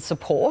he doesn't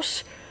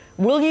support.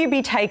 Will you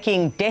be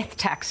taking death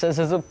taxes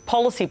as a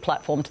policy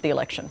platform to the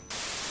election?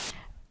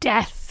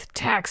 Death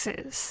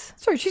taxes.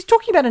 So she's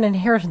talking about an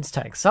inheritance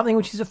tax, something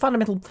which is a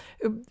fundamental,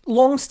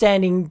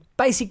 long-standing,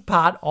 basic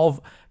part of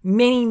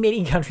many,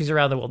 many countries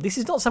around the world. This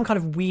is not some kind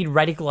of weird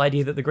radical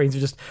idea that the Greens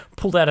have just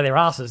pulled out of their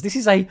asses. This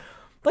is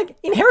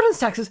inheritance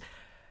taxes.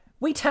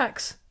 We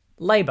tax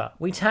labour.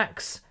 We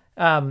tax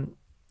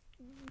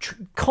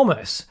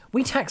commerce.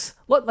 We tax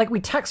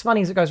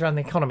money as it goes around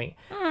the economy.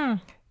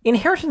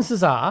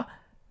 Inheritances are...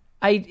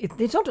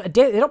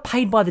 they're not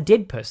paid by the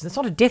dead person. It's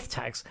not a death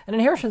tax. An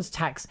inheritance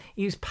tax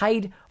is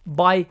paid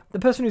by the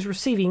person who's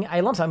receiving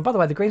a lump sum. And by the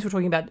way, the Greens were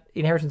talking about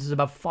inheritances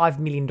above $5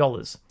 million.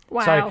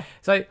 Wow.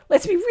 So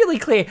let's be really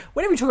clear.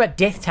 Whenever we talk about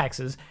death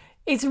taxes,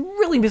 it's a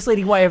really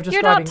misleading way of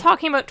describing... You're not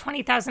talking about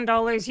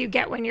 $20,000 you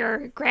get when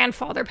your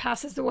grandfather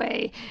passes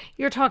away.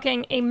 You're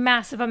talking a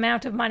massive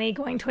amount of money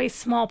going to a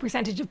small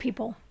percentage of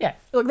people. Yeah.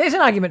 Look, there's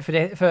an argument for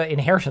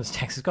inheritance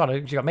taxes. God,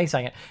 you got me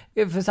saying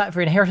it.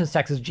 For inheritance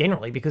taxes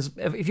generally, because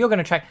if you're going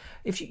to track...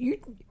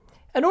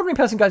 An ordinary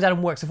person goes out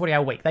and works a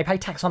 40-hour week, they pay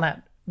tax on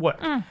that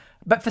work.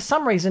 But for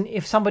some reason,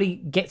 if somebody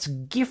gets a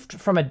gift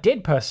from a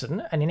dead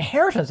person, an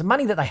inheritance,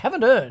 money that they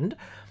haven't earned...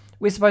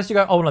 We're supposed to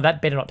go, oh no, that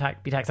better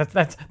not be taxed.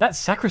 That's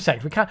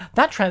sacrosanct. We can't.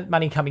 That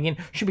money coming in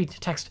should be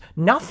taxed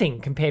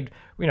nothing compared,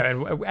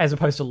 as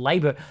opposed to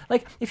labour.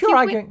 Like if you're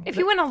arguing, if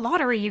you win a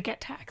lottery, you get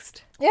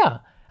taxed. Yeah,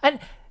 and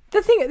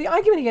the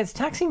argument against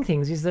taxing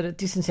things is that it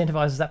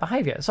disincentivises that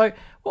behaviour. So,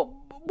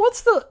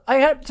 so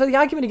the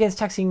argument against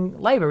taxing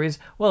labour is,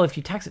 well, if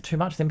you tax it too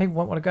much, then people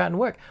won't want to go out and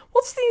work.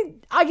 What's the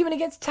argument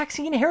against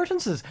taxing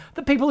inheritances?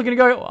 That people are going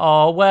to go,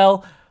 oh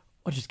well.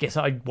 I just guess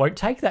I won't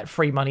take that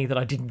free money that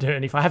I didn't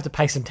earn if I have to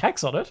pay some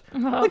tax on it.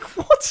 Like,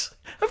 what?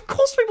 Of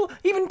course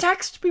even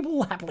taxed people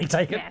will happily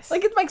take it. Yes.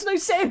 Like, it makes no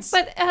sense.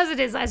 But as it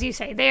is, as you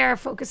say, they are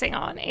focusing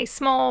on a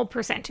small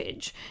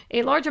percentage,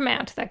 a large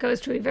amount that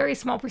goes to a very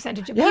small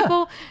percentage of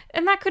people,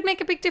 and that could make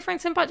a big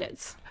difference in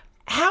budgets.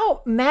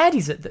 How mad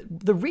is it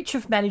that the rich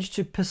have managed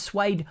to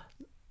persuade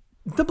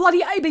the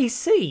bloody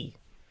ABC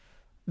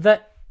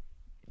that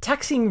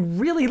taxing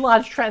really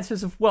large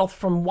transfers of wealth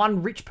from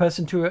one rich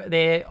person to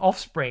their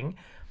offspring,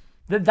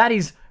 that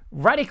is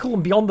radical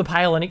and beyond the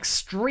pale and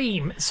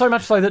extreme, so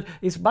much so that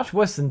it's much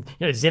worse than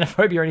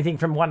xenophobia or anything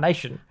from One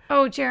Nation.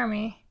 Oh,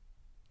 Jeremy,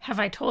 Have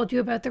I told you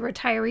about the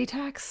retiree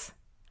tax?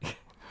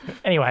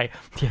 Anyway,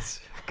 yes.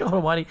 God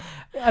almighty.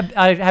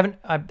 I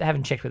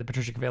haven't checked whether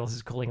Patricia Karvelas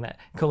is calling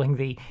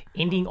the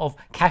ending of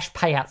cash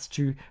payouts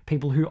to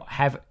people who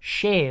have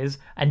shares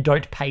and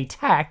don't pay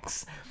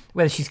tax,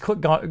 whether she's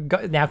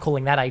now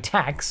calling that a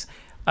tax.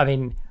 I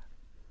mean,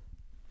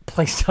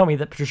 please tell me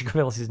that Patricia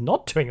Karvelas is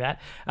not doing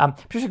that.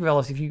 Patricia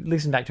Karvelas, if you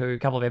listen back to a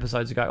couple of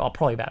episodes ago,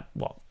 probably about,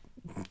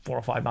 4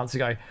 or 5 months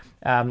ago,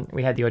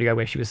 we had the audio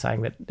where she was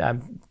saying that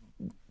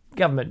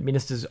government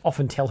ministers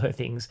often tell her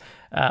things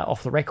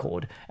off the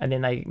record, and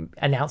then they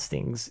announce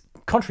things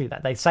contrary to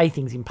that. They say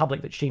things in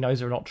public that she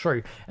knows are not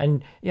true.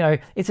 And,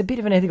 it's a bit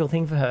of an ethical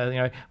thing for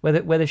her,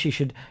 whether she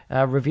should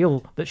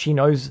reveal that she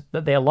knows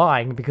that they're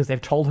lying because they've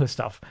told her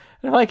stuff.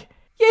 And I'm like,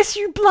 yes,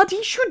 you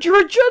bloody should.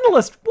 You're a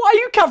journalist. Why are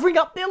you covering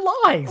up their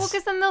lies? Well,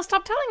 because then they'll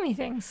stop telling me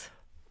things.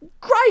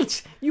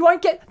 Great! They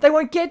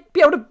won't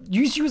be able to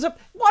use you as a...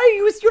 Why are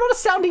you... You're not a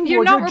sounding board.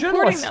 You're not a reporting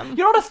journalist. them.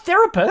 You're not a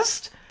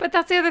therapist. But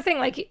that's the other thing.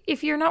 Like,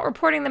 if you're not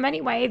reporting them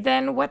anyway,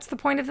 then what's the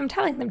point of them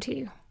telling them to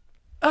you?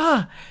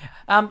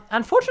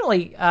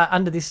 Unfortunately,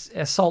 under this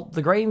assault,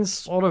 the Greens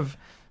sort of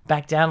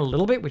backed down a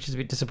little bit, which is a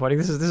bit disappointing.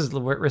 This is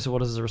Larissa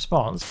Waters'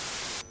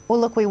 response. Well,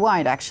 look, we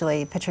won't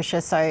actually,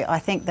 Patricia. So I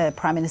think the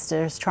Prime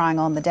Minister is trying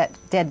on the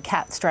dead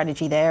cat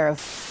strategy there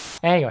of...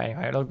 Anyway,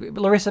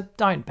 Larissa,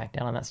 don't back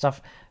down on that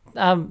stuff.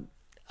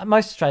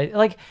 Most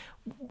Australians,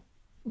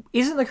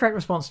 isn't the correct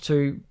response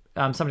to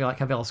somebody like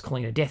Karvelas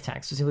calling it a death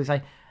tax to simply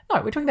say,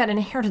 no, we're talking about an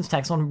inheritance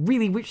tax on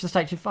really rich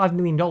estates of $5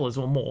 million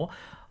or more.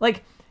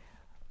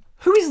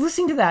 Who is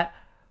listening to that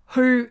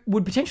who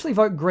would potentially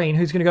vote Green,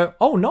 who's going to go,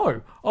 oh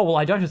no,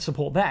 I don't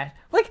support that.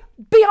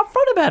 Be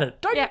upfront about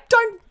it.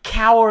 Don't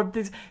cower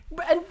this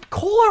and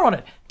call her on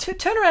it.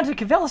 Turn around to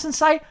Karvelas and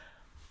say,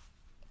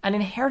 an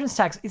inheritance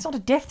tax, it's not a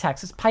death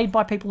tax. It's paid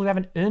by people who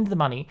haven't earned the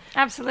money.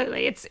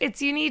 Absolutely.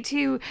 It's you need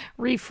to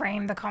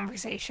reframe the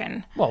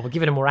conversation. Well, we'll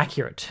give it a more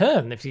accurate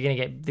term if you're going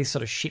to get this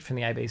sort of shit from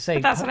the ABC.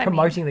 But that's what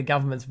promoting the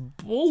government's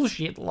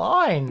bullshit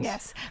lines.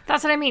 Yes,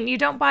 that's what I mean. You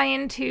don't buy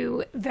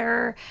into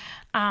their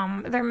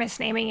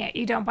misnaming it.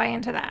 You don't buy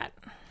into that.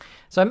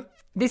 So I'm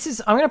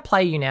going to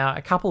play you now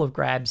a couple of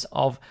grabs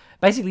of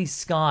basically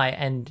Sky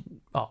and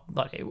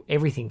not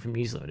everything from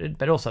News Limited,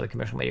 but also the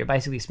commercial media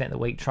basically spent the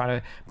week trying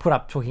to put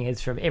up talking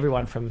heads from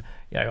everyone from,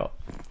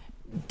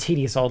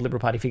 tedious old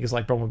Liberal Party figures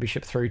like Bronwyn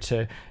Bishop through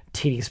to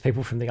tedious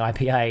people from the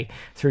IPA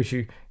through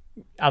to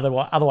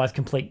otherwise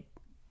complete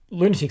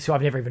lunatics who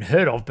I've never even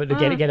heard of, but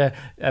to get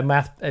a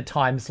math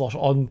time slot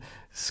on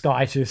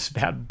Sky to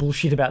spout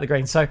bullshit about the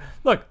Greens. So,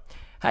 look,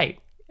 hey,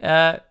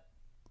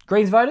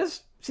 Greens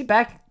voters, sit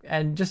back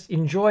and just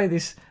enjoy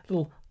this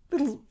little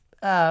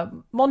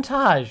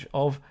montage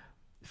of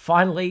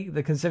finally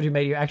the Conservative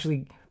media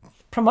actually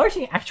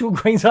promoting actual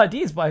Greens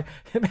ideas by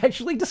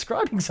actually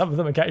describing some of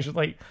them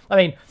occasionally. I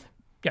mean,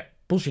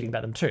 bullshitting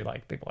about them too.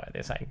 People out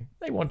there saying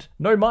they want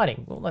no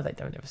mining. Well, no, they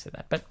don't ever say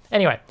that. But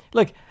anyway,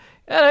 look,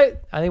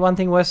 only one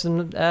thing worse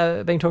than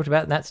being talked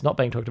about, and that's not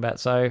being talked about.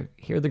 So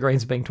here are the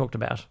Greens being talked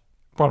about.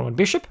 Bronwyn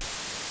Bishop.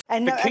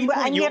 And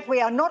yet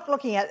we are not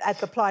looking at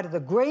the plight of the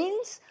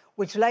Greens,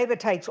 which Labor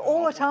takes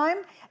all the time,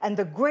 and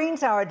the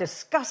Greens are a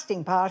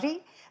disgusting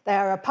party. They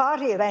are a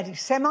party of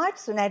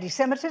anti-Semites and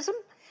anti-Semitism.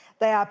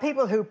 They are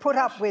people who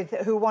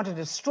who want to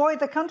destroy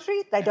the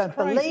country. They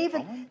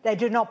they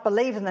do not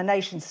believe in the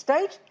nation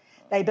state.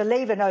 They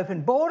believe in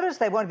open borders.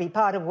 They want to be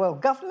part of world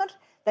government.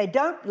 They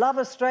don't love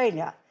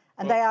Australia,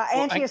 and they are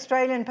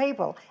anti-Australian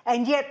people.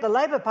 And yet the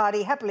Labor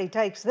Party happily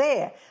takes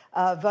their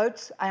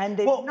votes, and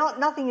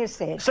nothing is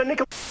said. So,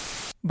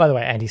 by the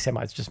way,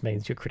 anti-Semites just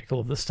means you're critical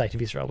of the state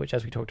of Israel, which,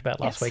 as we talked about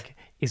last week,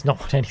 is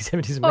not what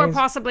anti-Semitism means. Or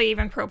possibly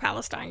even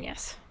pro-Palestine,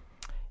 yes.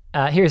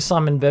 Here's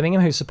Simon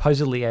Birmingham, who's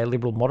supposedly a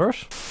Liberal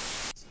moderate.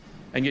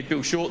 And yet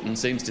Bill Shorten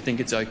seems to think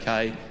it's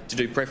okay to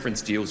do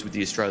preference deals with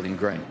the Australian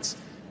Greens.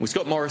 Well,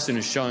 Scott Morrison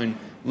has shown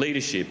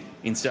leadership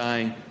in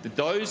saying that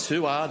those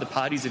who are the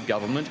parties of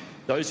government,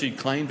 those who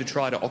claim to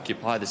try to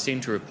occupy the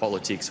centre of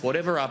politics,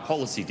 whatever our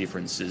policy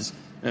differences,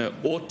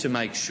 ought to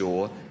make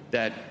sure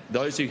that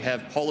those who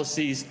have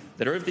policies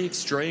that are of the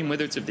extreme,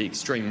 whether it's of the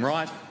extreme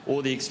right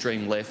or the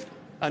extreme left,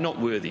 are not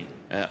worthy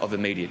of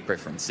immediate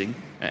preferencing.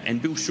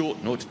 And Bill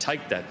Shorten ought to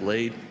take that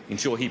lead,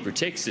 ensure he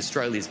protects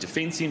Australia's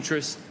defence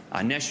interests,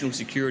 our national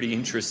security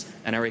interests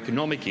and our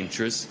economic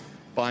interests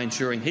by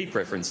ensuring he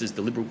preferences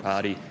the Liberal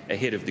Party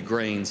ahead of the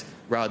Greens,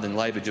 rather than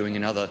Labor doing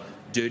another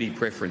dirty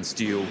preference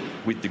deal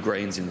with the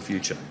Greens in the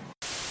future.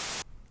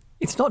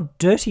 It's not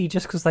dirty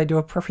just because they do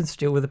a preference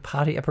deal with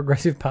a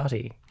progressive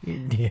party.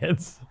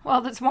 Yes.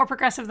 Well, that's more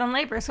progressive than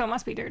Labor, so it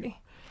must be dirty.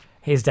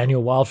 Here's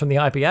Daniel Wild from the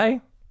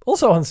IPA,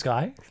 also on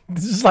Sky.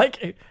 This is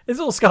it's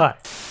all Sky.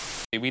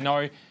 We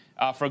know,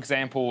 for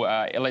example,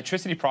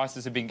 electricity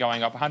prices have been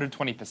going up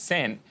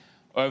 120%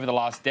 over the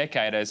last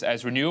decade as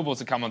renewables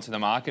have come onto the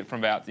market from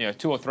about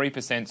 2 or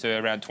 3% to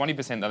around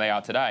 20% that they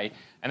are today.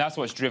 And that's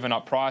what's driven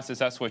up prices.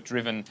 That's what's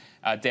driven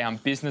down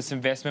business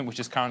investment, which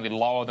is currently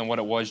lower than what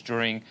it was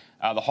during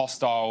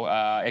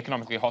the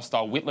economically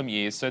hostile Whitlam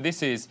years. So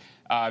this is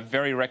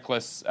very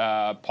reckless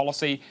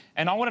policy.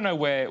 And I want to know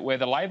where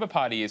the Labor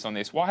Party is on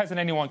this. Why hasn't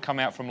anyone come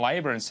out from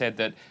Labor and said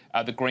that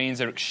the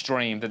Greens are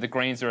extreme, that the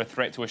Greens are a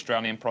threat to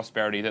Australian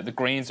prosperity, that the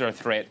Greens are a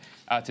threat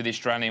to the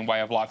Australian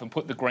way of life, and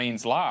put the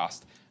Greens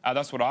last?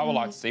 That's what I would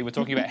like to see. We're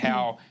talking about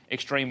how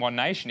extreme One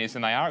Nation is,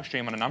 and they are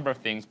extreme on a number of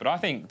things, but I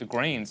think the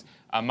Greens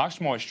are much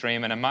more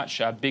extreme and a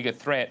much bigger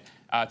threat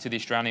to the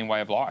Australian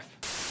way of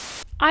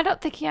life. I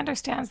don't think he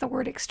understands the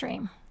word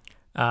extreme.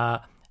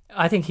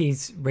 I think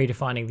he's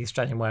redefining the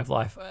Australian way of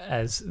life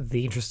as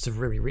the interests of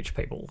really rich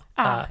people.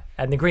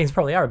 And the Greens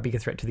probably are a bigger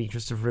threat to the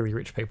interests of really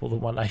rich people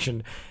than One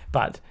Nation.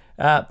 But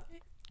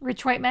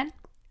rich white men?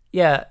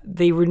 Yeah,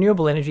 the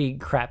renewable energy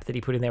crap that he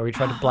put in there where he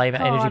tried to blame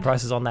energy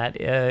prices on that,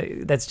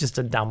 that's just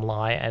a dumb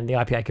lie, and the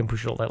IPA can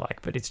push it all they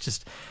like. But it's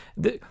just...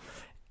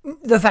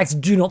 The facts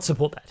do not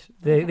support that.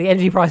 The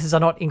energy prices are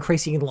not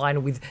increasing in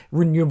line with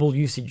renewable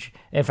usage.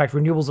 In fact,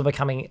 renewables are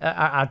becoming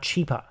are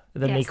cheaper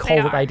than the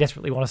coal that they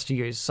desperately want us to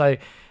use. So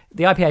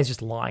the IPA is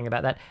just lying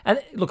about that. And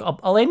look,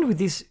 I'll end with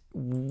this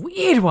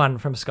weird one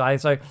from Sky.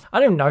 So I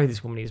don't even know who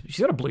this woman is, but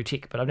she's got a blue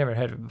tick, but I've never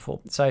heard of her before.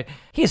 So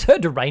here's her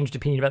deranged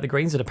opinion about the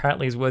Greens that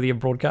apparently is worthy of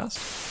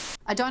broadcast.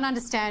 I don't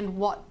understand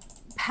what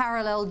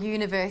parallel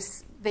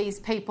universe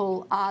these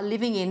people are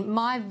living in.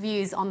 My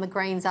views on the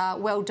Greens are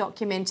well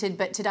documented,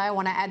 but today I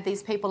want to add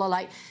these people are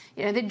like,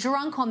 they're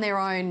drunk on their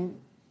own.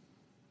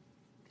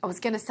 I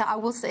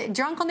will say,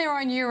 drunk on their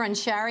own urine,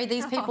 Shari.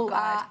 These people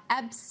are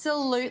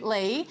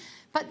absolutely...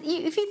 But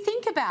if you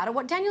think about it,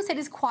 what Daniel said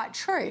is quite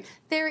true.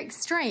 They're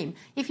extreme.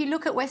 If you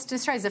look at Western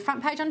Australia, the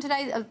front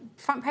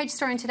page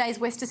story in today's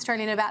West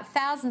Australian about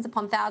thousands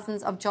upon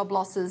thousands of job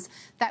losses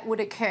that would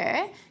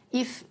occur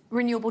if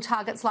renewable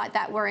targets like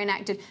that were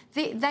enacted.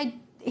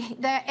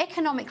 They're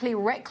economically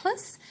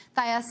reckless.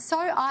 They are so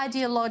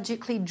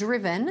ideologically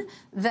driven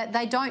that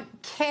they don't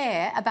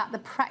care about the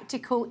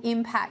practical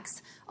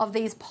impacts of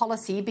these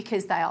policy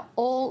because they are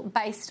all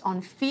based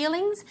on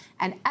feelings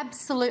and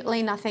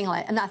absolutely nothing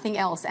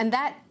else. And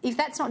if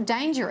that's not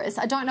dangerous,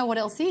 I don't know what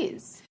else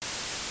is.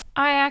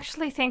 I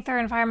actually think their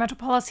environmental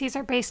policies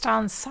are based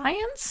on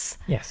science.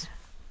 Yes.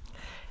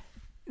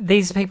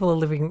 These people are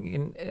living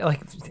in,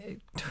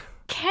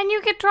 Can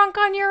you get drunk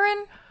on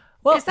urine?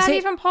 Well, is that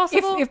even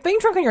possible? If being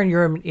drunk on your own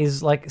urine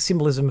is like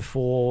symbolism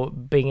for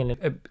being in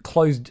a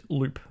closed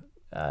loop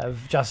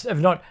of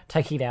not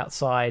taking it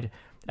outside,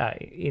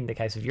 in the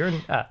case of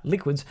urine,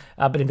 liquids,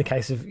 but in the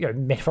case of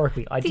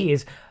metaphorically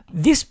ideas,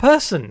 this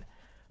person,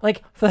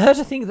 for her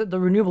to think that the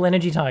renewable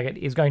energy target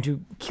is going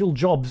to kill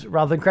jobs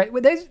rather than create,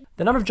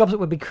 the number of jobs that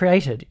would be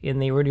created in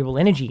the renewable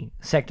energy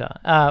sector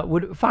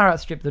would far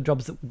outstrip the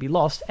jobs that would be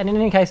lost, and in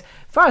any case,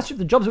 far outstrip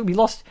the jobs that would be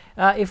lost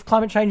if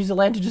climate change is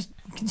allowed to just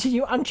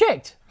continue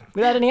unchecked.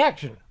 Without any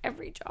action.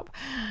 Every job.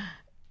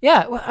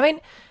 Yeah, well, I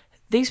mean,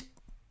 these...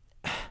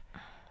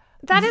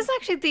 That is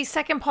actually the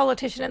second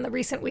politician in the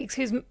recent weeks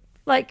who's,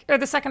 or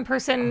the second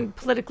person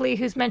politically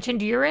who's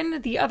mentioned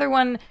urine. The other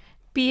one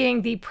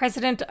being the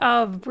president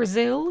of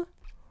Brazil.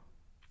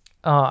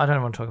 Oh, I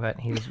don't want to talk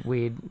about his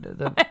weird...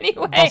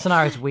 Anyway.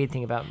 Bolsonaro's weird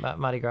thing about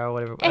Mardi Gras or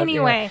whatever.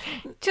 Anyway,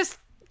 just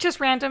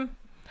random.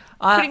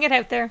 Putting it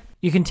out there.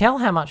 You can tell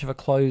how much of a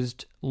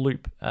closed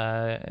loop,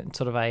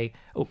 sort of a...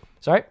 Oh,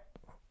 sorry.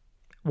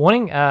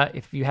 Warning,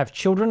 if you have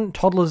children,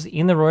 toddlers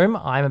in the room,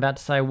 I'm about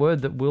to say a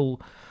word that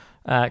will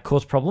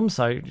cause problems,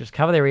 so just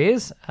cover their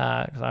ears,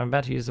 because I'm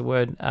about to use the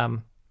word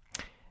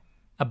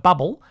a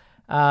bubble.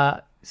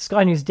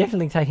 Sky News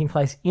definitely taking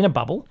place in a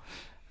bubble,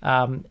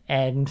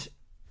 and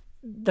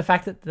the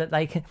fact that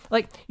they can...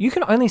 you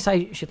can only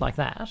say shit like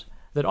that,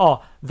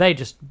 they're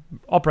just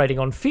operating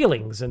on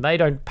feelings and they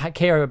don't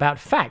care about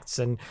facts.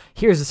 And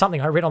here's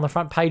something I read on the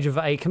front page of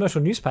a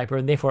commercial newspaper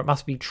and therefore it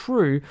must be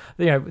true.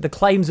 The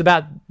claims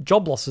about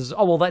job losses,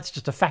 that's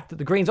just a fact that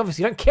the Greens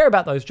obviously don't care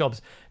about those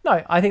jobs.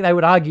 No, I think they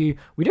would argue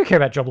we do care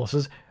about job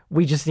losses.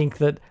 We just think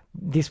that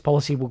this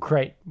policy will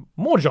create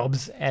more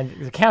jobs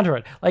and counter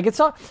it. It's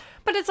not...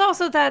 But it's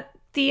also that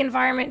the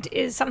environment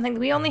is something that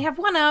we only have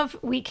one of.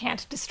 We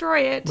can't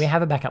destroy it. We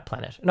have a backup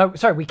planet. No,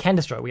 sorry, we can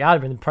destroy it. We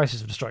are in the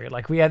process of destroying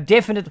it. We have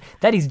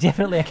that is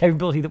definitely a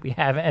capability that we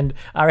have and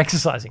are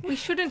exercising. We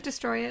shouldn't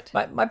destroy it.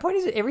 My point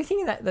is that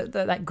everything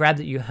that grab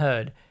that you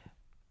heard,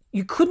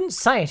 you couldn't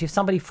say it if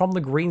somebody from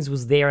the Greens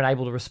was there and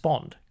able to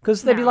respond.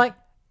 Because they'd be like,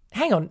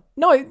 hang on,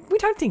 no, we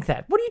don't think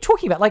that. What are you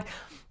talking about?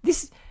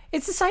 This...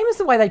 It's the same as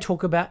the way they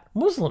talk about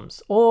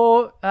Muslims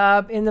or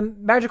in the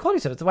marriage equality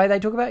service, the way they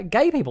talk about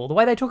gay people, the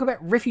way they talk about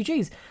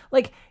refugees.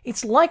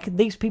 It's like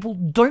these people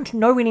don't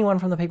know anyone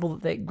from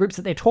the groups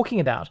that they're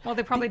talking about. Well,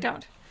 they probably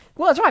don't.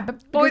 Well, that's right.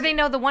 Or they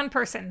know the one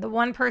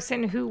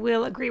person who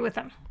will agree with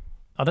them.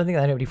 I don't think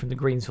they know anybody from the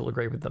Greens who will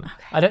agree with them.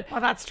 Okay.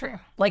 Well, that's true.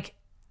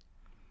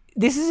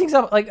 This is an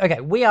example. Okay,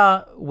 we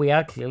are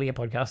clearly a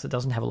podcast that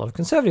doesn't have a lot of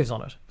conservatives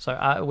on it.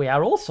 So we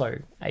are also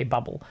a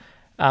bubble.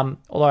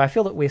 Although I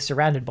feel that we're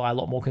surrounded by a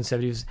lot more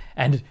conservatives,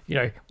 and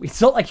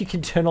it's not like you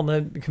can turn on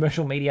the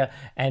commercial media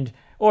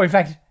or in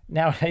fact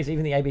nowadays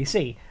even the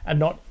ABC and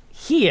not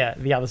hear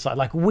the other side.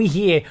 Like, we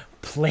hear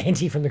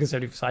plenty from the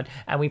conservative side,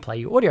 and we play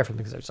you audio from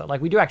the conservative side.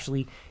 Like, we do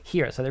actually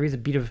hear it. So there is a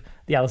bit of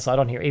the other side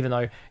on here, even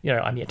though,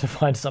 I'm yet to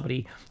find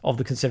somebody of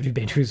the conservative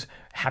bench who's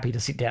happy to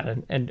sit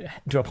down and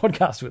do a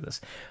podcast with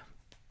us.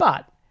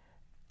 But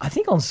I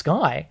think on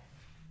Sky,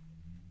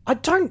 I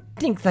don't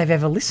think they've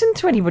ever listened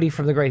to anybody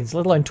from the Greens,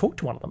 let alone talk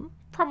to one of them.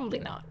 Probably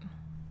not.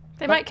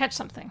 They might catch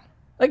something.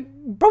 Like,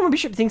 Bronwyn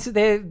Bishop thinks that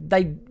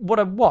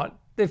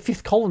they're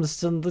fifth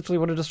columnists and literally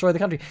want to destroy the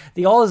country.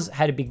 The Oz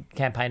had a big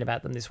campaign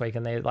about them this week,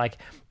 and they want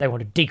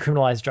to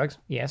decriminalise drugs.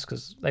 Yes,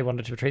 because they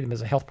wanted to treat them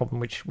as a health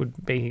problem, which would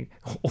be,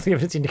 all the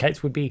evidence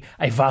indicates, would be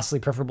a vastly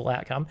preferable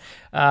outcome.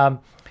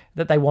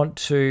 That they want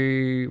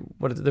to,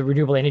 the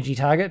renewable energy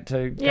target,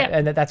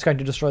 and that's going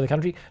to destroy the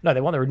country. No,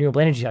 they want the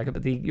renewable energy target,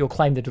 but your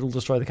claim that it'll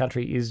destroy the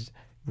country is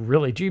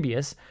really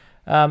dubious.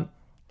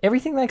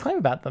 Everything they claim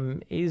about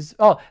them is...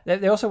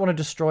 they also want to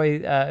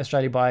destroy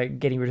Australia by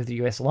getting rid of the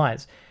US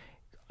alliance.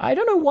 I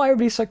don't know why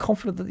everybody's so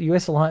confident that the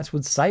US alliance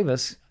would save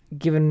us,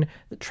 given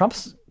that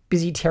Trump's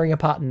busy tearing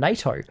apart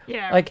NATO.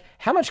 Yeah. Like,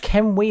 how much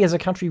can we as a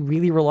country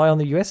really rely on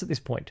the US at this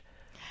point?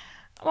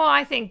 Well,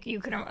 I think you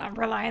can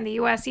rely on the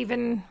US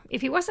even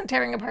if he wasn't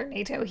tearing apart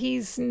NATO.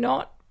 He's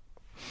not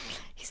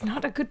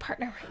a good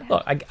partner right now.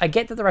 Look, I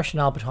get that the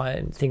rationale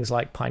behind things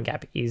like Pine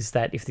Gap is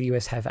that if the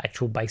US have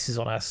actual bases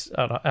on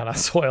our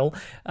soil,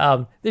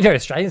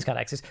 Australians can't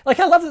access. Like,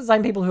 I love that the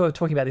same people who are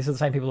talking about this are the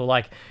same people who are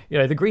like,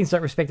 the Greens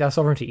don't respect our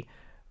sovereignty.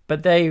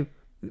 But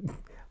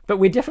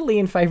we're definitely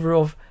in favour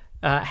of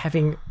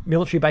having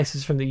military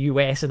bases from the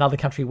US, another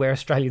country where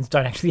Australians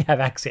don't actually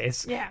have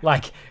access. Yeah.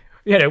 Like,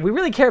 we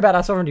really care about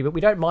our sovereignty, but we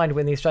don't mind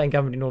when the Australian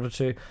government, in order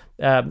to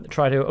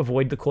try to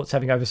avoid the courts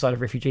having oversight of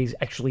refugees,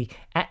 actually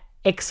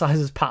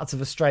excises parts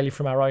of Australia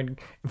from our own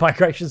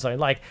migration zone.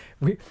 Like,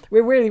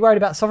 we're really worried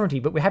about sovereignty,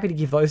 but we're happy to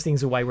give those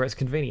things away where it's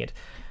convenient.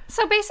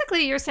 So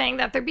basically you're saying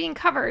that they're being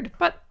covered,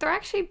 but they're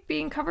actually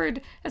being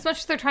covered as much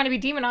as they're trying to be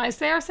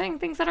demonized. They are saying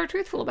things that are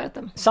truthful about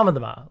them. Some of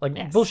them are.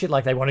 Like, bullshit,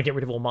 like they want to get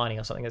rid of all mining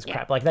or something. That's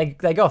crap. Like,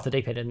 they go off the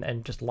deep end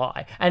and just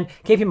lie. And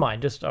keep in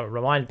mind, just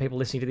remind people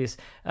listening to this,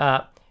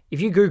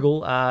 if you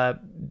Google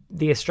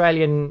the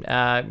Australian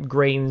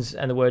Greens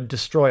and the word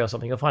destroy or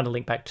something, you'll find a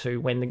link back to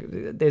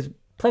when there's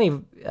plenty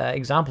of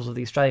examples of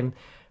the Australian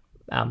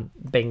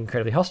being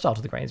incredibly hostile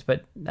to the Greens,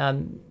 but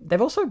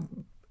they've also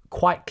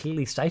quite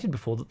clearly stated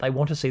before that they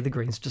want to see the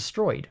Greens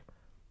destroyed,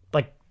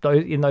 like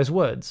in those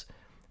words.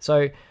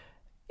 So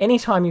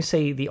anytime you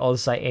see the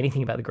Oz say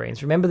anything about the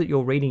Greens, remember that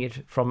you're reading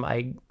it from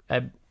a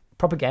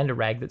propaganda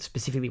rag that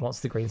specifically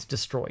wants the Greens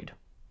destroyed.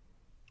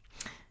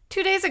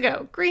 2 days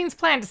ago, Greens'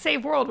 plan to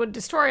save world would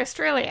destroy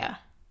Australia.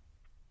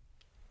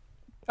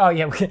 Oh,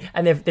 yeah,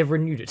 and they've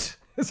renewed it.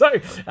 So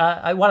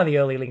one of the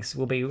early links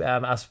will be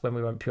us when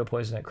we went pure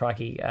poison at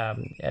Crikey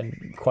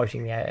and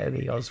quoting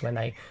the Oz when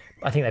I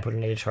think they put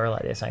an editorial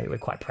out there saying that we're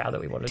quite proud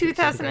that we wanted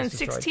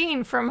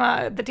 2016 from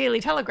the Daily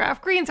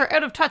Telegraph. Greens are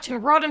out of touch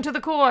and rotten to the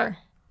core.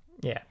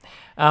 Yeah.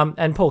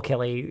 And Paul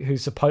Kelly, who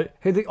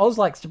the Oz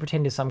likes to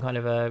pretend is some kind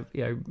of a,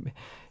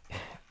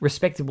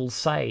 respectable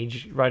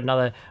sage, wrote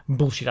another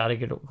bullshit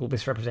article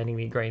misrepresenting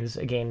the Greens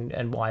again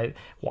and why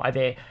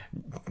they're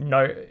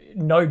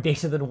no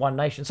better than one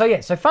nation.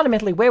 So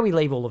fundamentally, where we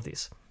leave all of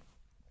this,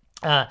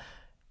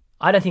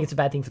 I don't think it's a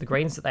bad thing for the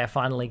Greens that they are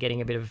finally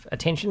getting a bit of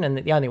attention, and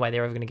the only way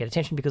they're ever going to get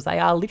attention, because they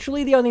are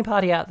literally the only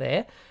party out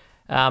there,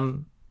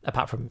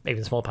 apart from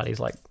even small parties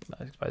like,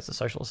 I suppose, the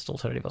Socialist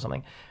Alternative or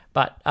something,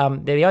 but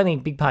they're the only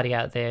big party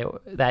out there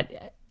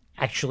that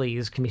actually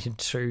is committed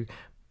to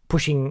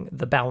pushing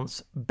the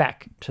balance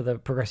back to the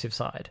progressive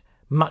side,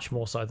 much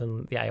more so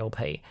than the ALP.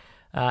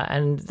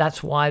 And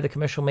that's why the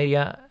commercial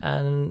media,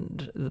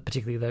 and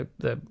particularly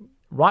the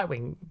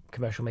right-wing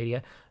commercial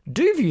media,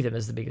 do view them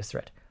as the biggest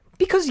threat.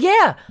 Because,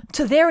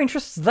 to their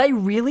interests, they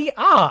really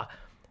are.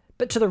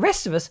 But to the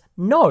rest of us,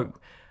 no.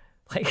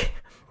 Like,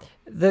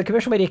 the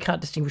commercial media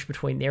can't distinguish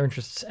between their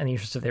interests and the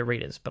interests of their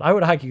readers. But I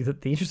would argue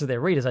that the interests of their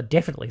readers are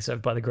definitely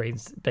served by the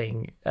Greens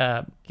getting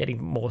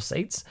more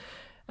seats.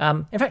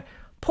 In fact,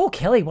 Paul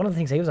Kelly, one of the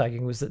things he was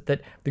arguing was that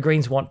the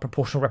Greens want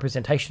proportional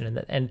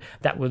representation, and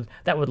that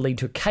would lead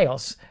to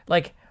chaos.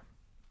 Like,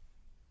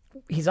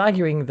 he's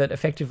arguing that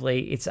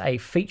effectively it's a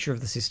feature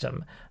of the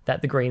system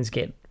that the Greens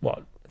get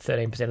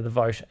 13% of the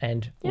vote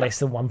and less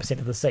than 1%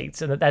 of the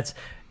seats, and that's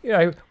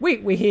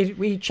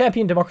we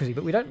champion democracy,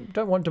 but we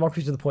don't want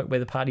democracy to the point where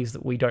the parties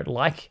that we don't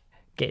like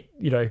get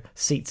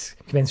seats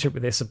commensurate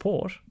with their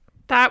support.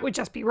 That would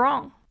just be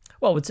wrong.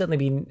 Well, it would certainly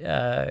be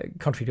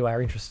contrary to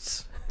our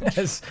interests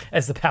as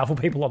the powerful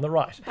people on the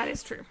right. That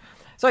is true.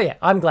 So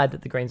I'm glad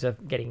that the Greens are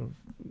getting,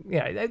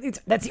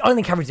 that's the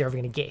only coverage they're ever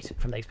going to get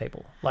from these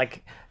people.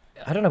 Like,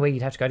 I don't know where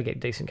you'd have to go to get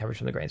decent coverage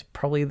from the Greens.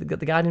 Probably the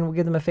Guardian will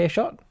give them a fair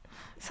shot.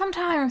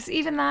 Sometimes,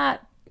 even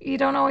that, you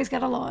don't always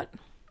get a lot.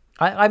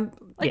 I'm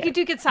Like, you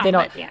do get some, they're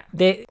not, but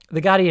yeah.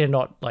 The Guardian are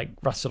not, like,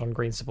 rusted on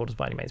Green supporters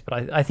by any means,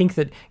 but I think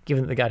that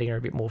given that the Guardian are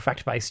a bit more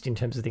fact-based in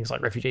terms of things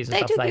like refugees and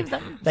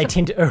they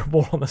tend to err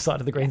more on the side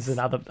of the Greens than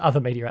other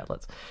media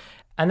outlets.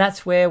 And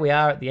that's where we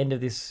are at the end of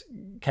this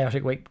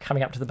chaotic week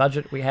coming up to the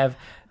budget. We have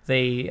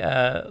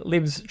the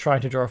Libs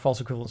trying to draw a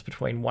false equivalence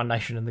between One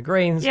Nation and the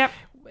Greens. Yep.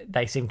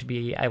 They seem to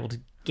be able to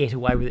get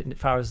away with it as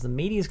far as the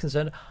media is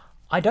concerned.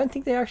 I don't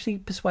think they're actually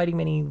persuading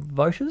many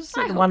voters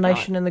that the One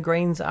Nation and the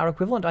Greens are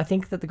equivalent. I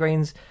think that the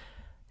Greens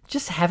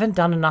just haven't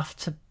done enough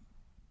to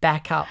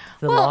back up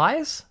the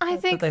lies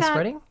that they're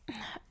spreading.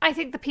 I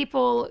think the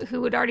people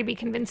who would already be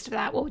convinced of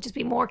that will just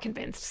be more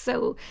convinced.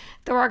 So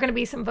there are going to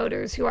be some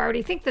voters who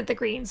already think that the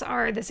Greens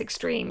are this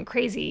extreme,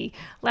 crazy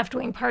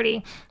left-wing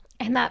party,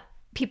 and that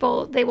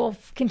people, they will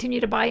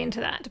continue to buy into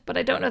that. But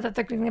I don't know that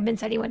they're going to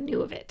convince anyone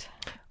new of it.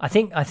 I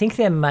think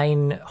their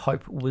main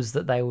hope was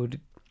that they would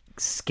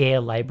scare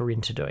Labor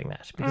into doing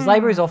that, because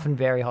Labor is often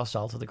very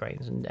hostile to the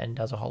Greens and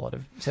does says a whole lot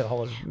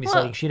of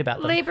misleading shit about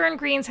them. Labor and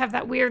Greens have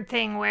that weird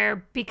thing where,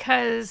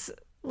 because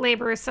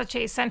Labor is such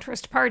a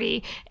centrist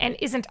party and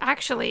isn't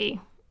actually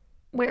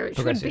where it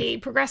should be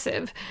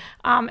progressive,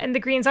 and the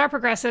Greens are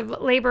progressive,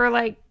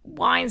 Labor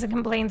whines and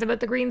complains about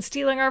the Greens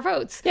stealing our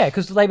votes. Yeah,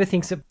 because Labor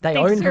thinks that they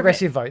own deserve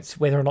progressive votes,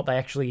 whether or not they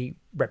actually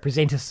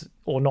represent us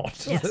or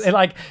not. Yes. They're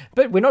like,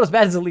 but we're not as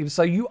bad as the Libs,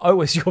 so you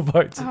owe us your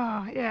votes.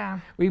 Oh, yeah.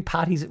 We're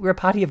a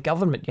party of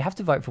government. You have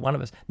to vote for one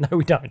of us. No,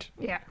 we don't.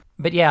 Yeah.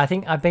 But yeah, I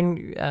think I've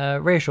been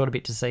reassured a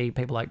bit to see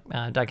people like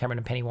Doug Cameron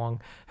and Penny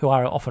Wong, who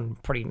are often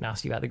pretty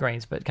nasty about the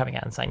Greens, but coming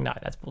out and saying, no,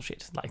 that's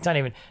bullshit. Like, don't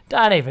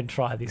even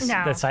try this.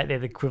 No. Let's say they're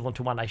the equivalent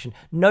to One Nation.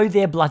 No,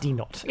 they're bloody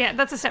not. Yeah,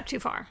 that's a step too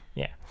far.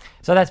 Yeah.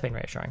 So that's been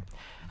reassuring.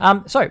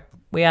 So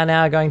we are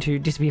now going to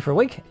disappear for a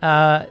week.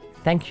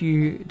 Thank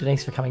you,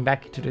 Denise, for coming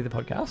back to do the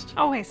podcast.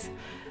 Always.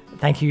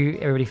 Thank you,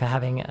 everybody, for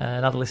having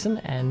another listen,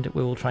 and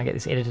we will try and get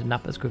this edited and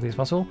up as quickly as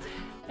possible.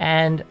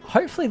 And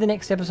hopefully the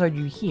next episode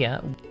you hear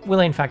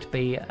will, in fact,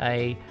 be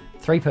a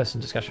 3-person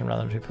discussion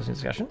rather than a 2-person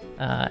discussion,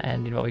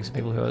 and involving some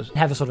people who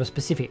have a sort of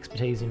specific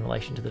expertise in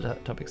relation to the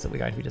topics that we're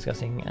going to be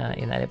discussing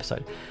in that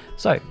episode.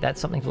 So that's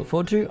something to look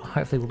forward to.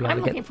 Hopefully we'll be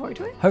able looking forward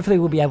to it. Hopefully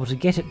we'll be able to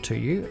get it to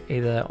you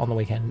either on the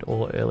weekend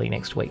or early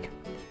next week.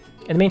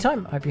 In the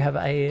meantime, I hope you have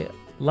a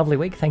lovely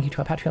week. Thank you to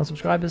our Patreon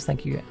subscribers.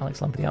 Thank you,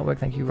 Alex Lund, for the artwork.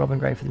 Thank you, Robin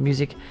Gray, for the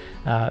music.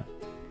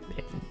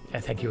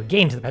 Thank you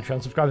again to the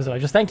Patreon subscribers that I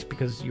just thanked,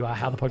 because you are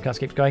how the podcast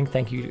keeps going.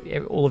 Thank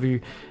you, all of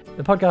you.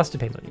 The podcast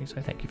depends on you, so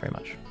thank you very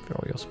much for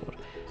all your support.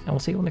 And we'll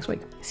see you all next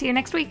week. See you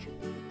next week.